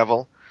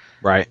Daredevil,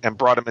 right? And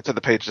brought him into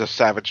the pages of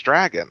Savage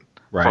Dragon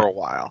for a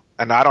while.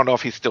 And I don't know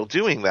if he's still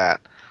doing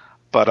that,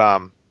 but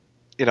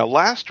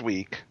last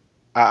week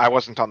I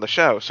wasn't on the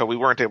show, so we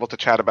weren't able to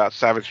chat about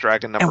Savage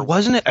Dragon number. And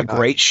wasn't it a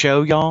great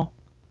show, y'all?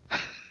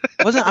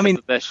 Wasn't I mean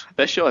best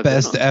show I've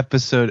best been on.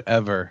 Episode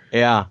ever.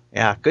 Yeah,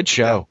 good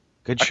show.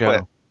 Good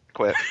show.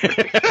 Quit.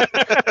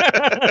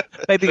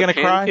 Baby gonna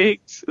cry?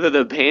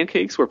 The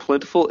pancakes were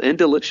plentiful and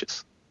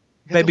delicious.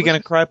 Baby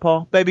gonna cry,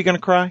 Paul? Baby gonna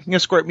cry? You gonna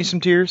squirt me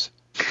some tears?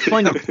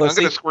 I'm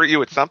gonna squirt you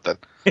with something.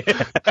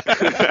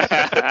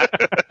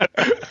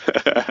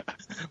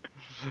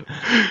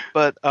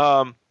 But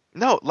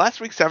no,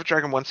 last week Savage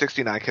Dragon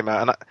 169 came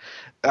out,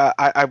 and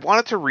I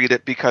wanted to read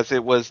it because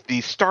it was the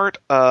start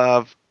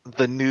of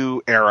the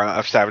new era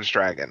of Savage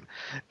Dragon,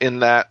 in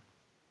that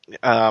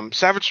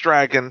Savage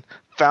Dragon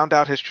found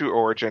out his true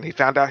origin. He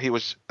found out he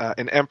was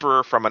an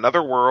emperor from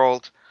another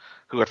world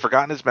who had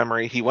forgotten his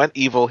memory. He went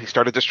evil. He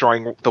started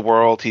destroying the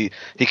world. He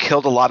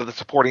killed a lot of the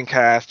supporting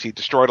cast. He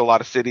destroyed a lot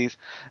of cities.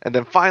 And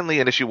then finally,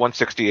 in issue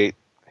 168,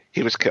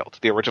 he was killed,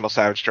 the original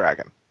Savage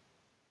Dragon.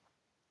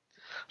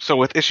 So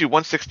with issue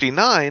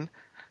 169,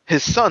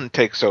 his son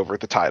takes over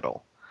the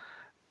title.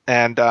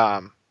 And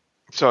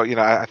so,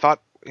 I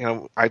thought,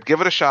 I'd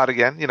give it a shot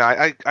again.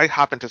 I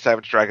hop into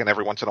Savage Dragon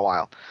every once in a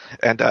while.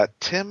 And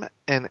Tim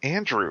and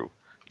Andrew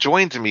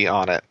joined me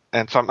on it.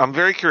 And so I'm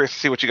very curious to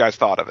see what you guys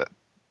thought of it.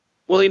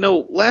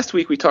 Well, last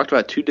week we talked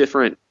about two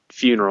different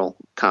funeral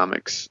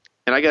comics.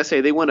 And I gotta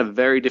say, they went a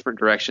very different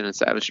direction in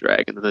Savage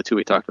Dragon than the two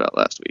we talked about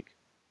last week.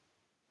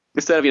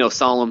 Instead of,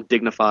 solemn,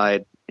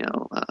 dignified,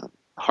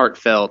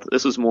 heartfelt,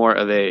 this was more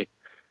of a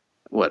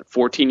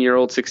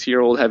 14-year-old,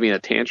 6-year-old having a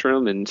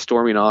tantrum and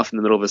storming off in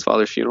the middle of his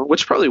father's funeral,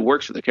 which probably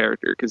works for the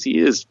character because he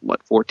is,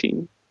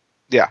 14?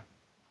 Yeah.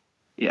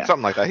 Yeah.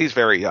 Something like that. He's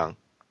very young.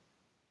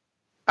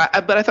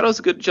 But I thought it was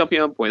a good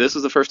jumping on point. This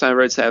was the first time I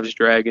read Savage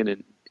Dragon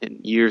in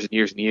years and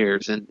years and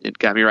years, and it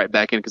got me right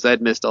back in because I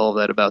had missed all of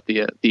that about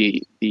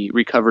the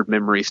recovered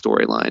memory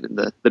storyline and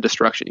the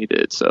destruction he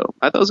did. So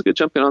I thought it was a good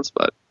jumping on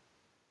spot.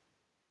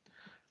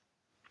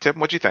 Tim,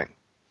 what'd you think?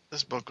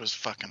 This book was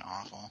fucking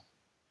awful.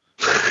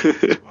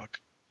 This book.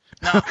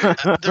 Now,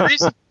 the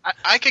reason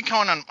I can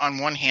count on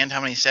one hand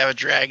how many Savage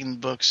Dragon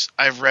books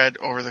I've read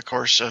over the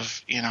course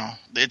of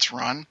its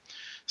run.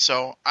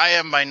 So I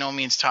am by no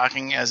means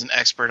talking as an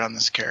expert on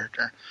this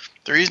character.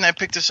 The reason I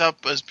picked this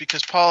up was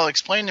because Paul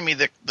explained to me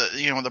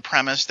the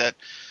premise that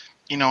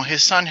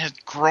his son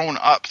had grown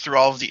up through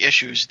all of the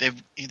issues.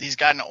 He's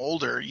gotten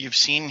older. You've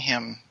seen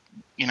him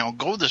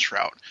go this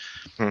route,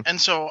 and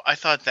so I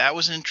thought that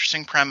was an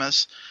interesting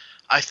premise.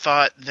 I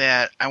thought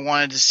that I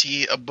wanted to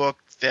see a book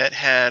that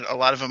had a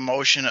lot of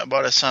emotion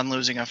about a son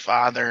losing a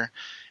father,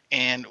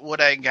 and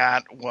what I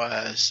got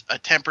was a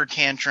temper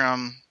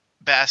tantrum,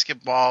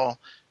 basketball,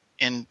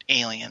 and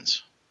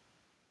aliens.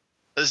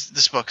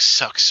 This book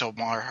sucks so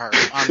hard.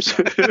 I'm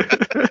sorry.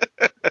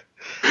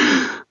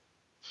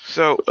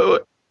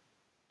 So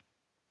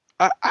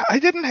I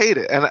didn't hate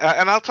it, and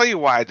I'll tell you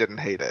why I didn't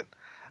hate it.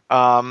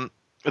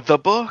 The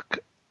book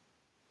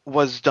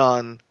was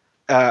done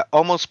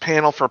almost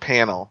panel for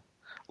panel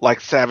like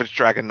Savage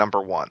Dragon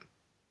 #1,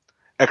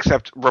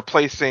 except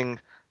replacing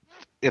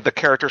the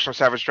characters from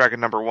Savage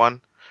Dragon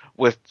 #1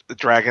 with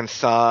Dragon's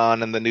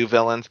Son and the new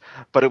villains,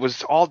 but it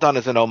was all done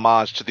as an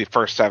homage to the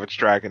first Savage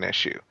Dragon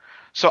issue.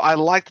 So I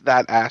liked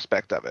that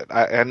aspect of it,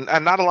 and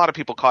not a lot of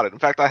people caught it. In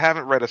fact, I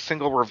haven't read a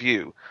single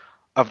review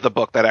of the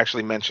book that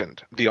actually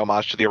mentioned the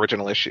homage to the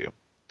original issue.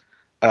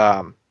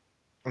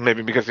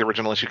 Maybe because the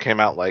original issue came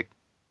out like,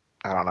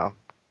 I don't know,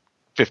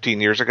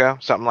 15 years ago,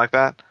 something like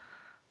that.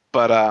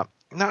 But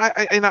no,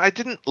 I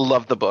didn't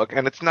love the book,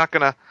 and it's not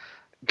gonna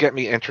get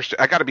me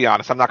interested. I got to be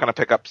honest, I'm not gonna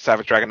pick up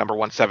Savage Dragon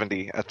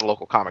 #170 at the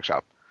local comic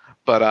shop.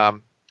 But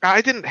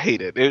I didn't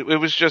hate it. It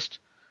was just,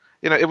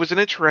 it was an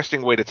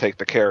interesting way to take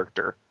the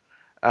character.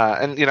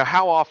 And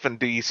how often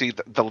do you see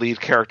the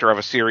lead character of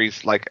a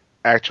series like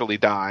actually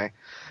die?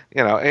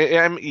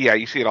 Yeah,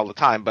 you see it all the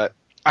time. But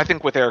I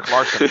think with Eric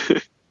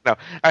Larson, no,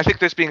 I think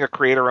this being a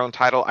creator-owned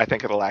title, I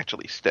think it'll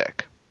actually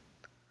stick.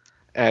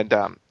 And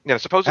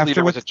supposedly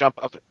there was a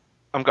jump up.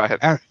 Go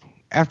ahead.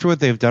 After what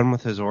they've done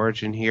with his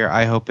origin here,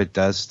 I hope it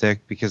does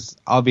stick, because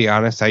I'll be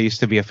honest, I used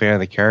to be a fan of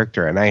the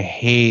character, and I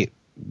hate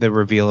the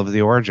reveal of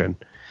the origin.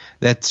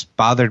 That's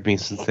bothered me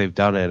since they've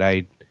done it.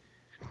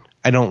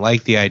 I don't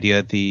like the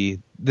idea that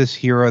this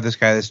hero, this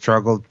guy that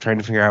struggled trying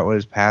to figure out what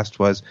his past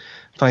was,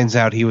 finds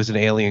out he was an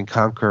alien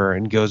conqueror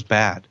and goes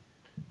bad.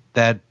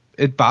 That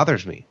it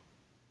bothers me.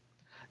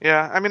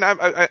 Yeah, I mean,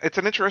 it's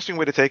an interesting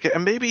way to take it,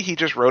 and maybe he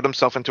just wrote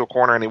himself into a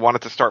corner and he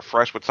wanted to start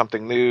fresh with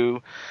something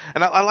new.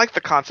 And I like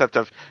the concept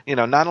of,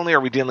 not only are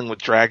we dealing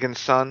with Dragon's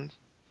Son,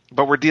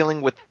 but we're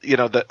dealing with,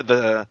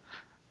 the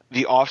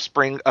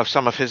offspring of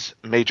some of his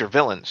major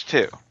villains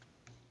too.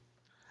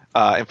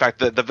 In fact,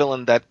 the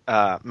villain that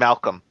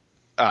Malcolm,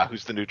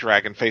 who's the new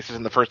dragon, faces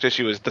in the first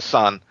issue is the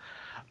son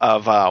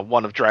of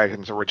one of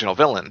Dragon's original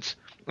villains.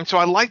 And so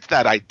I liked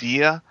that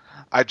idea.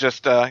 I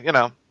just,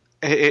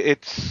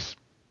 it's...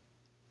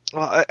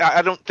 Well,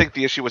 I don't think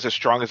the issue was as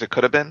strong as it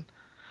could have been,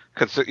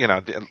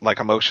 like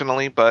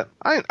emotionally, but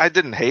I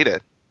didn't hate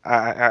it.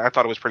 I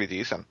thought it was pretty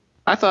decent.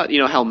 I thought,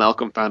 how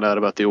Malcolm found out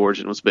about the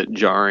origin was a bit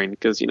jarring,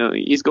 because,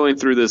 he's going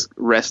through this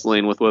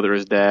wrestling with whether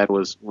his dad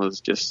was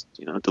just,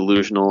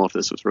 delusional, if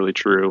this was really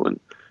true.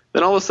 And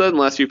then all of a sudden,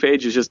 last few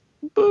pages, just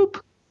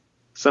boop.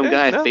 Some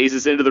guy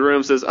phases into the room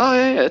and says, oh,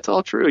 yeah, it's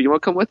all true. You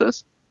want to come with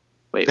us?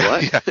 Wait,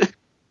 what?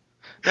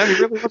 Yeah, he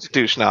really was a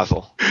douche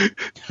nozzle.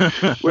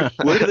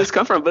 Where did this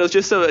come from? But it was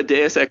just so a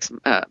Deus Ex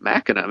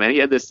Machina, man. He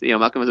had this,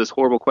 Malcolm has this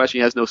horrible question.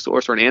 He has no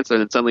source or an answer,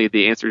 and then suddenly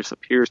the answer just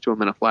appears to him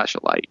in a flash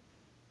of light.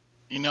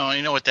 You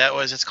know what that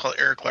was? It's called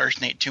Eric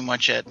Larson ate too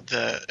much at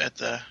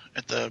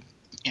the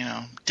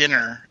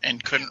dinner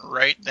and couldn't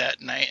write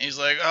that night. And he's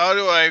like, how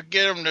do I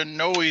get him to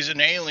know he's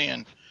an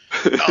alien?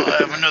 I'll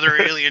have another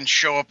alien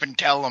show up and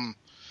tell him.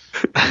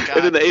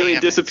 And then the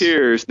alien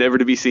disappears, never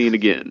to be seen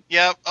again.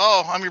 Yep.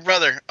 Oh, I'm your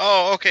brother.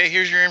 Oh, okay.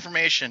 Here's your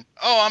information.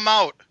 Oh, I'm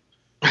out.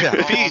 Yeah,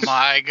 oh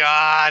my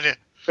God.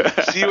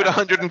 See you at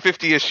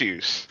 150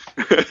 issues.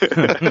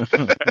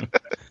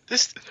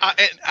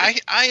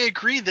 I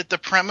agree that the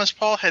premise,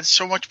 Paul, had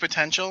so much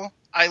potential.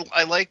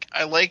 I like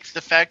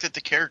the fact that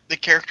the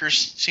characters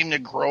seem to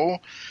grow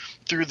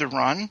through the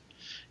run,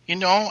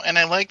 and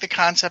I like the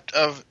concept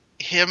of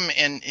him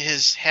and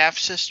his half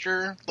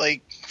sister,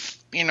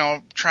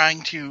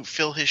 trying to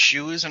fill his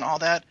shoes and all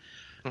that.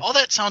 All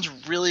that sounds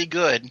really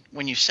good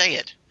when you say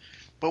it,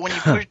 but when you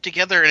put it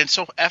together and it's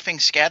so effing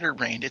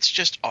scatterbrained, it's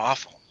just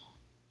awful.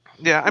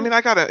 Yeah, I mean,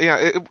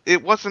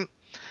 it wasn't.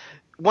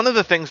 One of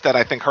the things that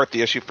I think hurt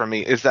the issue for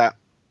me is that,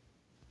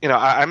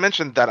 I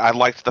mentioned that I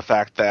liked the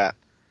fact that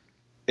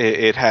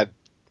it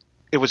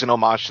was an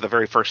homage to the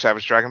very first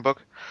Savage Dragon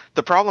book.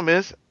 The problem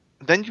is,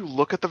 then you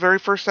look at the very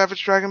first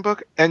Savage Dragon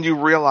book and you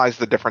realize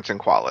the difference in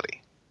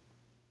quality.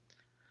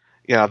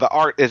 The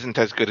art isn't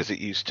as good as it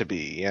used to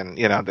be, and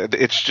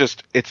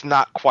it's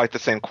not quite the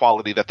same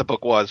quality that the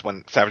book was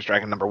when Savage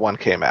Dragon #1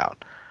 came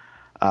out.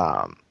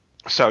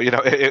 So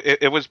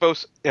it was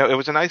both. It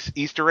was a nice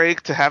Easter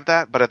egg to have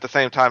that, but at the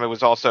same time, it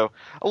was also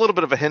a little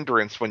bit of a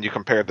hindrance when you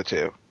compared the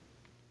two.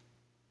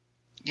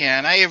 Yeah,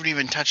 and I haven't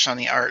even touched on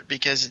the art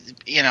because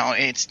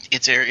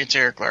it's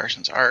Eric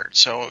Larson's art.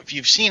 So if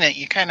you've seen it,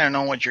 you kind of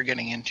know what you're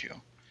getting into.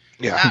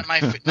 Yeah,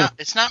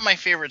 it's not my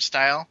favorite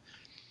style,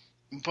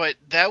 but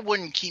that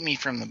wouldn't keep me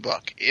from the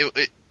book.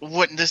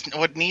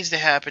 What needs to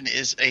happen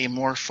is a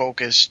more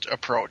focused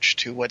approach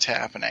to what's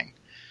happening,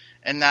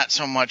 and not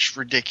so much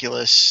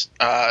ridiculous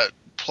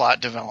plot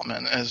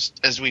development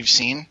as we've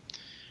seen.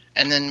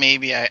 And then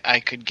maybe I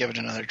could give it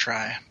another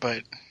try,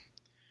 but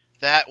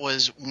that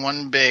was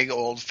one big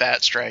old fat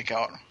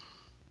strikeout.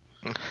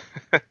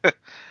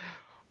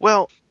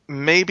 Well,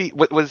 maybe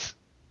what was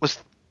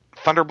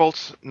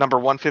Thunderbolts number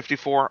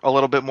 154 a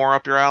little bit more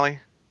up your alley?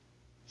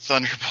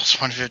 Thunderbolts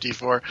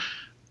 154.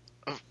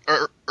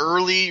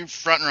 Early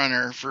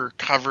frontrunner for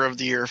cover of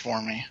the year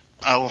for me.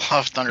 I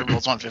love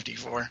Thunderbolts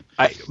 154.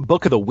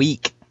 Book of the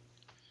week.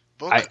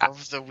 Book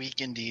of the week,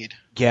 indeed.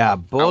 Yeah,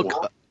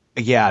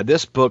 Yeah,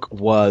 this book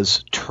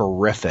was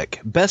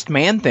terrific. Best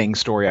Man-Thing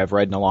story I've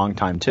read in a long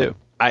time, too.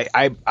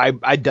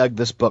 I dug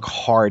this book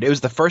hard. It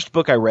was the first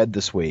book I read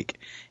this week,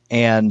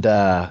 and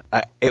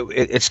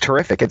it's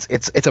terrific.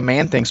 It's a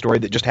Man-Thing story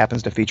that just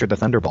happens to feature the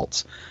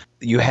Thunderbolts.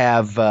 You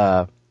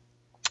have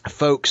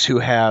folks who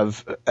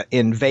have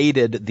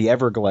invaded the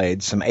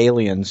Everglades, some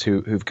aliens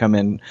who've come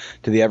in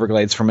to the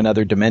Everglades from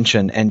another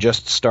dimension and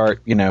just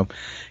start,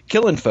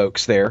 killing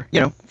folks there,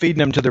 feeding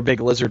them to their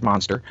big lizard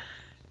monster.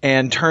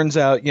 And turns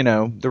out,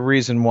 the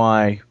reason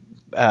why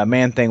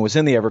Man-Thing was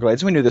in the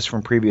Everglades, we knew this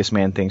from previous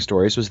Man-Thing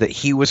stories, was that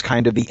he was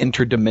kind of the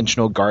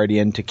interdimensional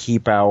guardian to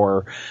keep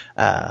our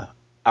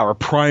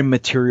prime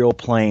material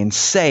plane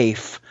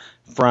safe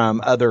from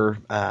other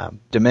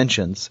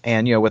dimensions.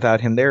 And, without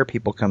him there,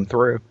 people come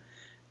through.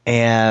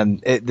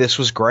 And this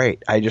was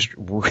great. I just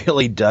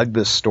really dug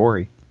this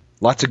story.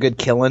 Lots of good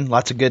killing,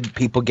 lots of good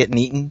people getting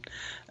eaten.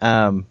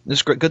 This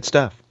is good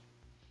stuff.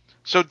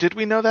 So did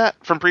we know that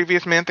from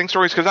previous Man-Thing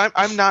stories? Because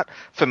I'm not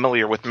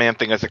familiar with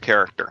Man-Thing as a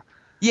character.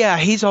 Yeah,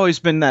 he's always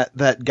been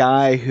that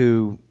guy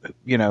who,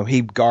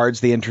 he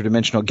guards the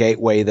interdimensional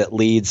gateway that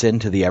leads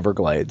into the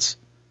Everglades.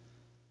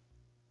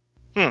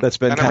 That's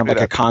been kind of like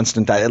a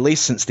constant, at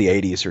least since the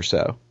 80s or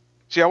so.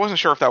 See, I wasn't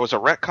sure if that was a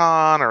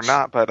retcon or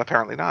not, but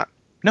apparently not.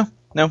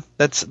 No,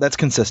 that's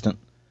consistent.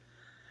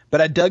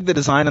 But I dug the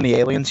design on the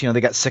aliens.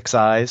 They got 6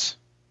 eyes.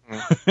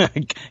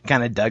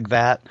 Kind of dug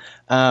that.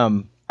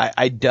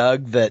 I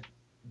dug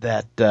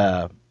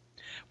that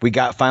we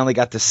finally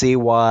got to see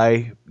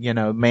why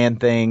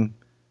Man-Thing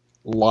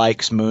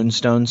likes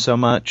Moonstone so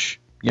much.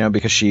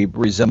 Because she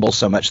resembles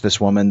so much this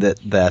woman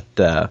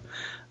that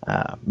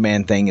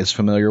Man-Thing is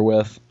familiar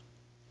with.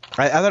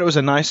 I thought it was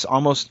a nice,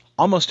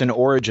 almost an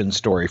origin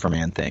story for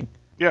Man-Thing.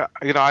 Yeah,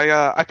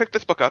 I picked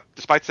this book up,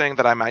 despite saying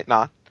that I might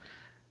not.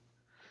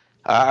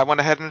 I went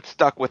ahead and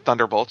stuck with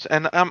Thunderbolts,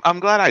 and I'm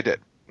glad I did.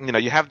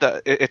 You have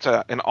it's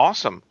an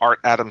awesome Art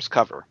Adams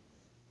cover.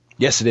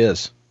 Yes, it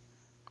is.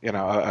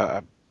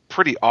 A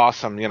pretty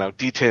awesome,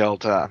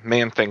 detailed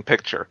Man-Thing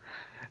picture.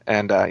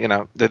 And,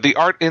 the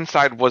art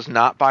inside was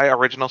not by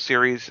original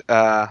series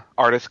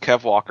artist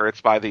Kev Walker.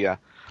 It's by the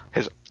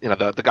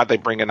guy they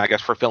bring in, I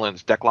guess, for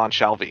fill-ins, Declan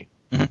Shalvey.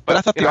 Mm-hmm. But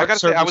I thought I gotta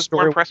say, I was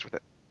more impressed with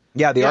it.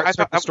 Yeah, the art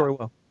served the story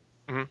well.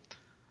 Mm-hmm.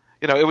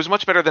 It was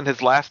much better than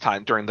his last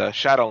time during the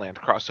Shadowland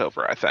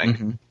crossover, I think.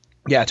 Mm-hmm.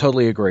 Yeah,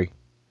 totally agree.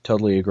 And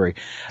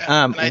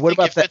I think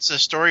it fits the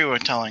story we're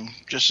telling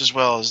just as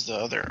well as the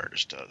other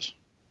artist does.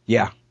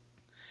 Yeah.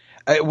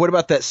 What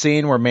about that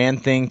scene where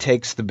Man-Thing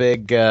takes the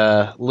big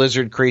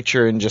lizard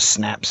creature and just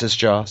snaps his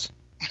jaws?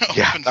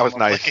 Yeah, that was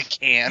nice. Like a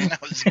can.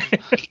 That was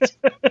great.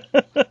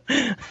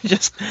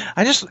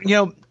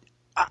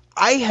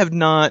 I have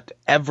not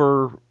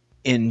ever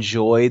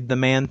enjoyed the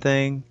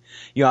Man-Thing.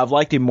 I've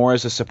liked him more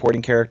as a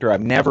supporting character.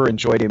 I've never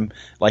enjoyed him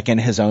like in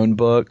his own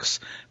books.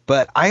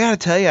 But I got to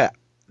tell you,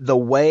 the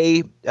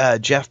way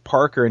Jeff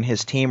Parker and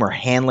his team are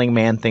handling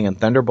Man-Thing and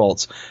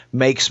Thunderbolts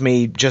makes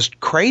me just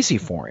crazy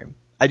for him.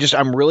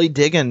 I'm really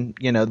digging,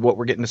 what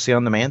we're getting to see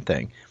on the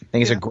Man-Thing. I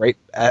think he's a great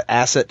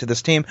asset to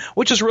this team,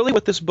 which is really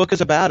what this book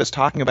is about, is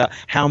talking about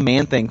how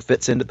Man-Thing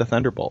fits into the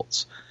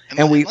Thunderbolts.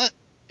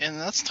 And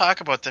let's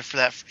talk about that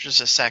for just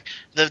a sec.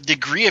 The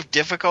degree of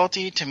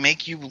difficulty to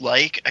make you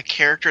like a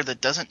character that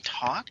doesn't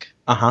talk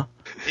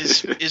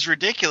is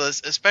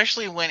ridiculous,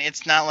 especially when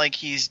it's not like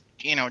he's,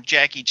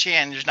 Jackie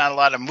Chan. There's not a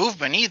lot of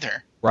movement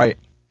either. Right.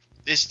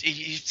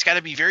 It's got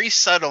to be very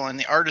subtle, and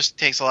the artist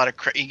takes a lot of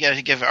credit. You got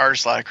to give the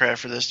artist a lot of credit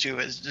for this too.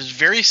 There's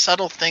very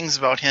subtle things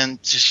about him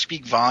to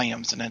speak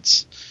volumes, and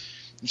it's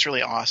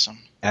really awesome.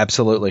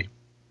 Absolutely.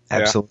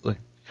 Yeah.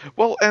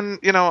 Well, and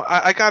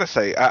I gotta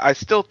say, I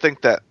still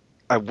think that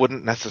I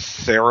wouldn't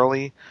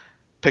necessarily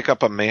pick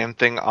up a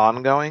Man-Thing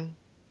ongoing,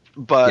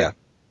 but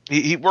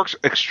he works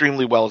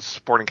extremely well as a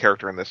supporting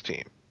character in this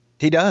team.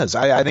 He does.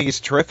 I think he's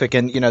terrific,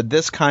 and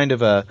this kind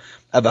of a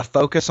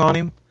focus on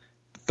him,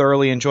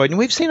 thoroughly enjoyed. And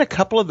we've seen a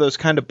couple of those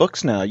kind of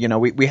books now.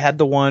 We had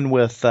the one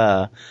with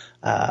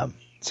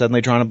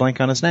suddenly drawing a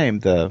blank on his name,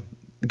 the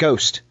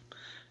Ghost.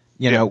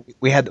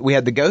 We had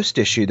the Ghost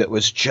issue that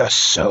was just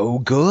so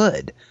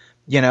good.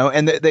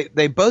 And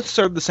they both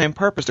serve the same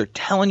purpose. They're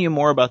telling you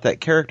more about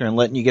that character and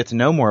letting you get to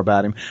know more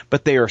about him,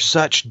 but they are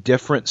such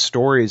different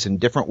stories and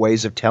different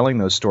ways of telling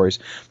those stories.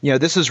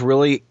 This is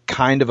really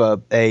kind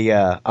of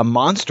a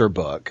monster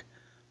book,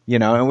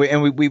 and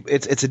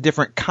it's a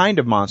different kind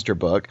of monster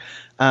book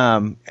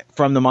from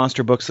the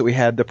monster books that we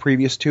had the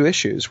previous 2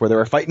 issues where they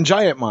were fighting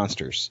giant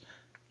monsters.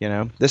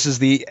 This is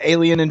the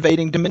alien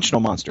invading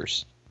dimensional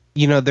monsters.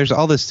 There's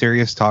all this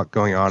serious talk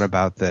going on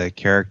about the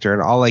character,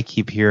 and all I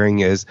keep hearing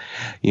is,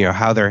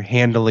 how they're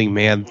handling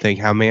Man-Thing,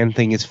 how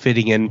Man-Thing is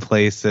fitting in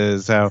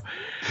places. So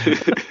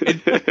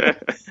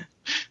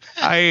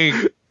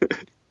I'm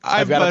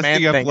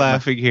busting up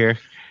laughing here.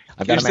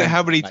 I've got a man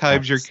How many thing.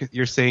 times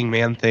you're saying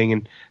man thing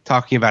and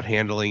talking about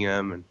handling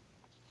him and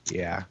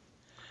yeah.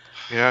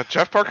 Yeah,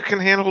 Jeff Parker can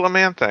handle a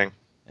man thing.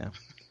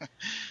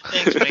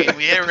 Thanks, Wayne.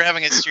 We were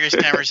having a serious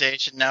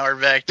conversation. Now we're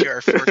back to our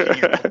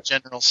 14-year-old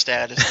general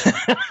status.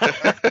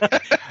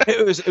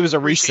 It was a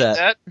reset.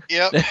 That?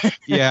 Yep.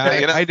 Yeah,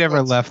 You know, I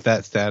never left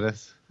that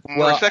status.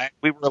 For a second,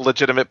 we were a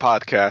legitimate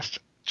podcast.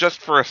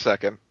 Just for a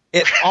second.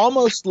 It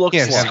almost looks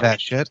Can't have like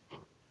that shit.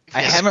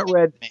 I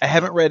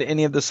haven't read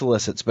any of the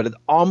solicits, but it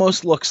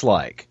almost looks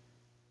like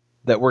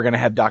that we're going to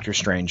have Doctor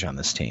Strange on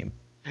this team.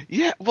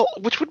 Yeah, well,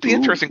 which would be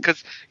interesting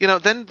because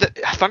then the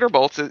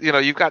Thunderbolts.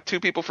 You've got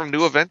two people from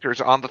New Avengers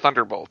on the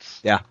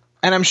Thunderbolts. Yeah.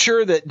 And I'm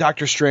sure that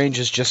Doctor Strange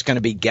is just going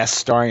to be guest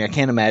starring. I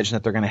can't imagine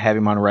that they're going to have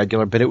him on a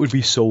regular, but it would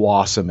be so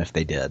awesome if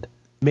they did.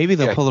 Maybe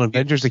they'll pull an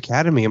Avengers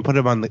Academy and put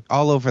him on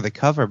all over the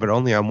cover, but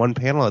only on one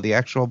panel of the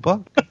actual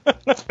book.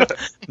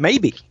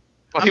 Maybe.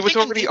 Well, he was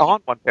already on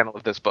one panel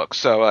of this book,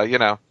 so you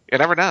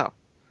never know.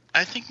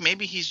 I think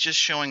maybe he's just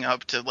showing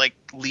up to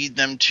lead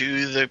them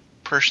to the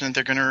person that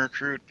they're going to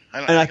recruit.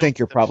 I think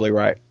you're probably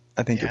right.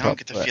 I don't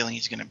get the feeling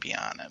he's going to be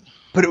on it.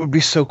 But it would be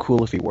so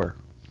cool if he were.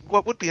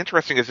 What would be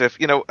interesting is if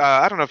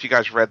I don't know if you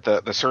guys read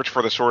the Search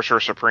for the Sorcerer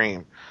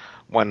Supreme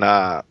when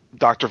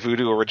Dr.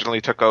 Voodoo originally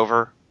took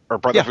over, or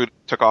Brother Voodoo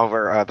took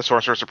over the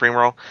Sorcerer Supreme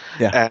role.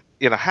 Yeah.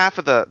 And half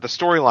of the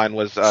storyline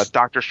was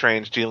Doctor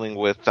Strange dealing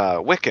with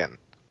Wiccan.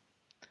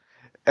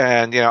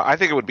 And I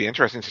think it would be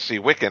interesting to see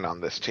Wiccan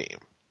on this team.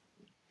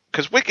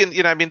 Because Wiccan,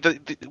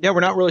 we're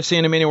not really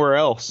seeing him anywhere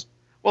else.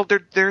 Well,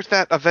 there's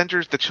that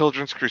Avengers: The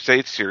Children's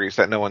Crusade series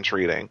that no one's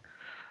reading,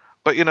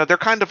 but they're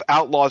kind of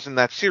outlaws in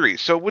that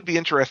series. So it would be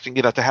interesting,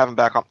 to have him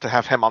back on, to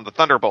have him on the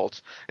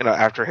Thunderbolts,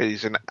 after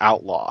he's an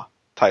outlaw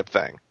type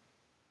thing.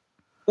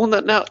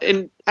 Well, now,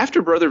 and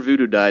after Brother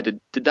Voodoo died,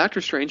 did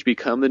Doctor Strange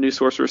become the new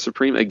Sorcerer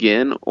Supreme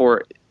again,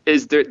 or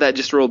is that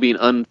just role being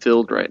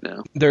unfilled right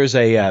now? There's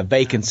a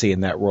vacancy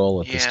in that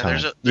role at this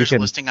time. There's a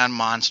listing on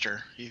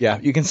Monster.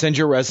 You can send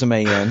your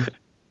resume in.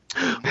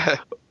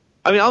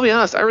 I mean, I'll be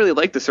honest. I really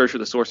like the Search for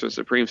the Sorcerer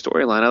Supreme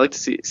storyline. I like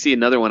to see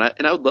another one,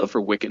 and I would love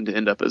for Wiccan to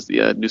end up as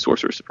the new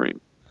Sorcerer Supreme.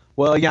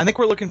 Well, yeah, I think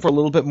we're looking for a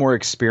little bit more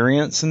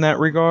experience in that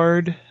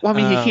regard. Well, I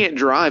mean, he can't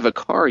drive a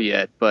car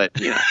yet, but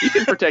he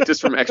can protect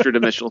us from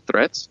extra-dimensional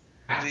threats.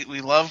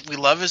 We love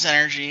his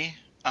energy.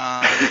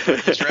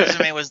 His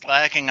resume was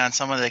lacking on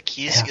some of the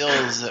key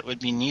skills that would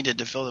be needed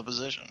to fill the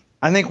position.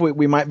 I think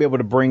we might be able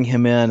to bring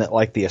him in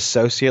at the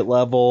associate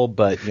level,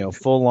 but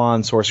full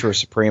on Sorcerer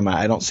Supreme,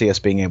 I don't see us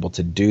being able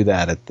to do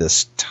that at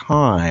this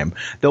time.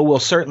 Though we'll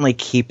certainly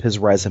keep his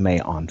resume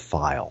on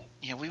file.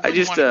 Yeah, we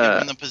wouldn't want to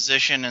give him the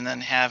position and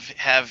then have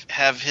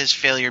his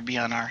failure be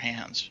on our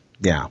hands.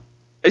 Yeah.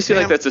 I just feel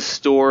like that's a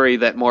story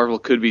that Marvel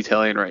could be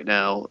telling right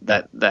now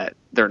that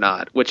they're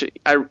not, which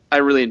I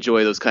really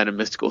enjoy those kind of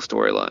mystical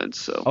storylines.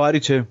 So. Oh, I do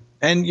too.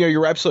 And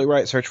you're absolutely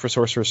right. Search for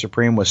Sorcerer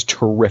Supreme was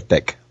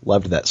terrific.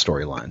 Loved that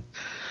storyline.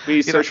 We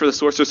need Search for the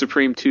Sorcerer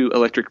Supreme 2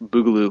 Electric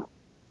Boogaloo.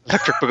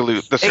 Electric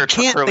Boogaloo. The Search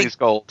for Curly's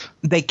Gold.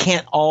 They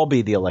can't all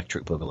be the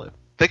Electric Boogaloo.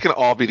 They can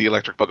all be the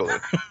Electric Boogaloo.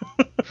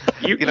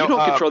 you don't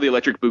control the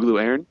Electric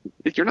Boogaloo, Aaron.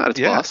 You're not its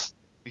boss.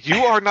 You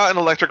are not an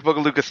Electric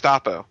Boogaloo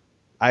Gestapo.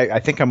 I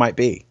think I might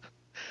be.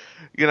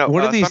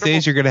 One of these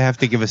days you're going to have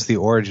to give us the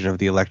origin of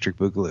the Electric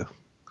Boogaloo.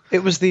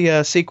 It was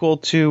the sequel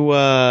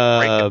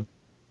to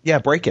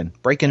Breakin'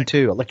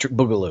 2, Electric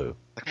Boogaloo.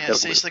 Yeah,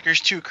 City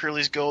Slickers 2,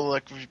 Curly's Gold,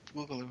 Electric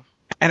Boogaloo.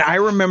 And I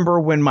remember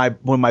when my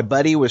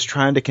buddy was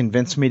trying to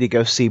convince me to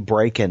go see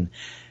Breakin',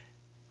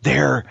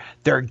 they're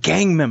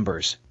gang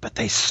members, but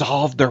they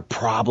solve their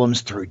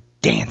problems through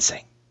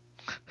dancing.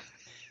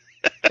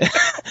 And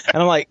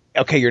I'm like,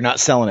 okay, you're not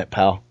selling it,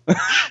 pal.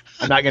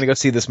 I'm not going to go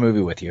see this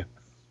movie with you.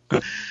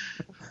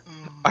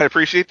 I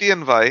appreciate the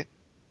invite.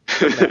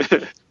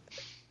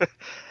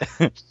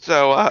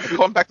 So,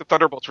 going back to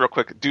Thunderbolts real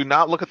quick, do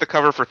not look at the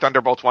cover for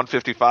Thunderbolts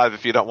 155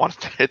 if you don't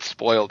want it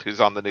spoiled who's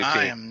on the new team.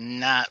 I am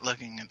not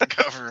looking at the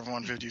cover of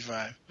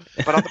 155.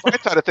 But on the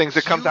bright side of things,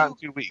 it comes out in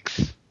 2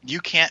 weeks. You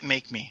can't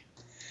make me.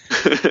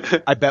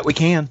 I bet we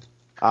can.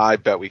 I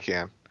bet we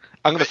can.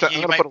 I'm going to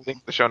put a link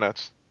in the show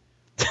notes.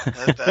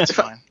 That's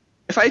fine.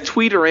 If I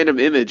tweet a random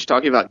image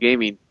talking about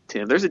gaming,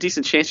 Tim, there's a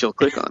decent chance you'll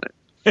click on it.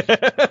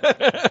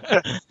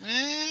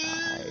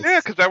 Yeah,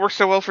 because that worked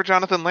so well for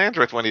Jonathan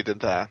Landreth when he did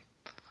that.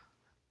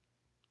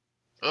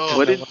 Oh,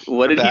 what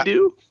did he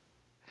do?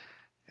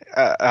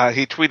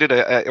 He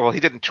tweeted well, he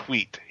didn't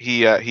tweet.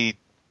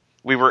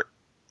 We were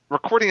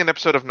recording an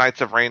episode of Knights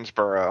of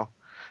Rainsborough,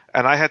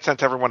 and I had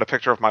sent everyone a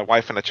picture of my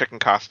wife in a chicken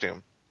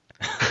costume.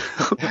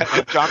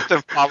 And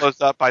Jonathan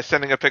follows up by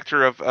sending a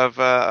picture of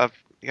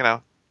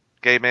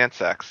gay man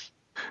sex.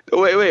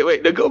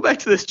 Wait. Now go back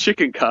to this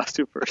chicken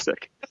costume for a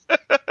second.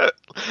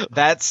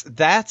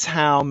 That's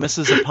how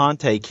Mrs.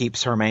 Aponte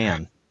keeps her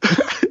man.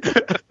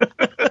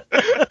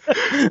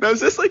 Now,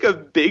 is this like a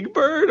big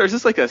bird, or is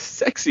this like a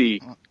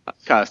sexy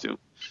costume?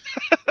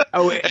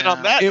 Oh, and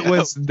on that it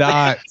was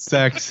not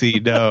sexy,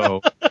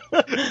 no.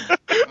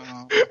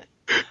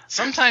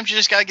 Sometimes you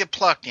just gotta get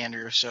plucked,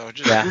 Andrew. So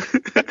just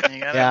you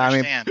gotta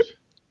understand.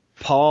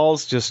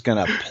 Paul's just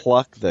gonna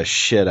pluck the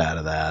shit out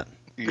of that.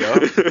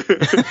 Yup.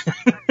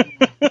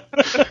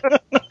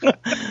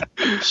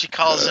 She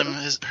calls him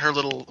her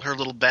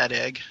little bad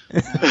egg.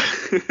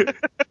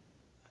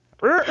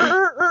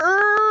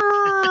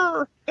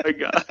 My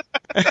God.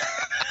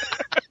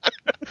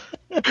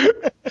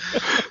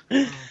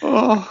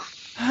 Oh.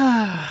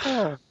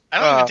 I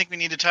don't even think we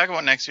need to talk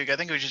about next week. I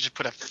think we should just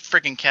put a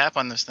freaking cap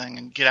on this thing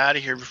and get out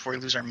of here before we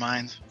lose our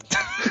minds.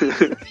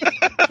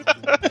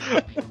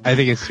 I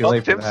think it's too Well,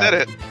 late for Tim that. said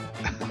it.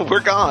 We're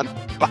gone.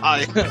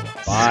 Bye.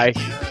 Bye.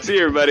 See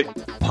you, everybody.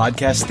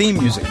 Podcast theme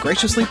music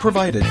graciously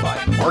provided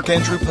by Mark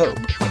Andrew Pope.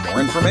 For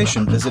more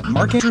information, visit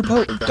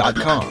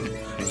markandrewpope.com.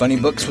 Funny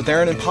Books with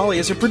Aaron and Polly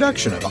is a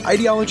production of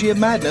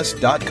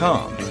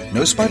ideologyofmadness.com.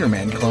 No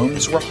Spider-Man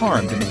clones were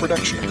harmed in the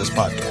production of this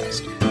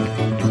podcast.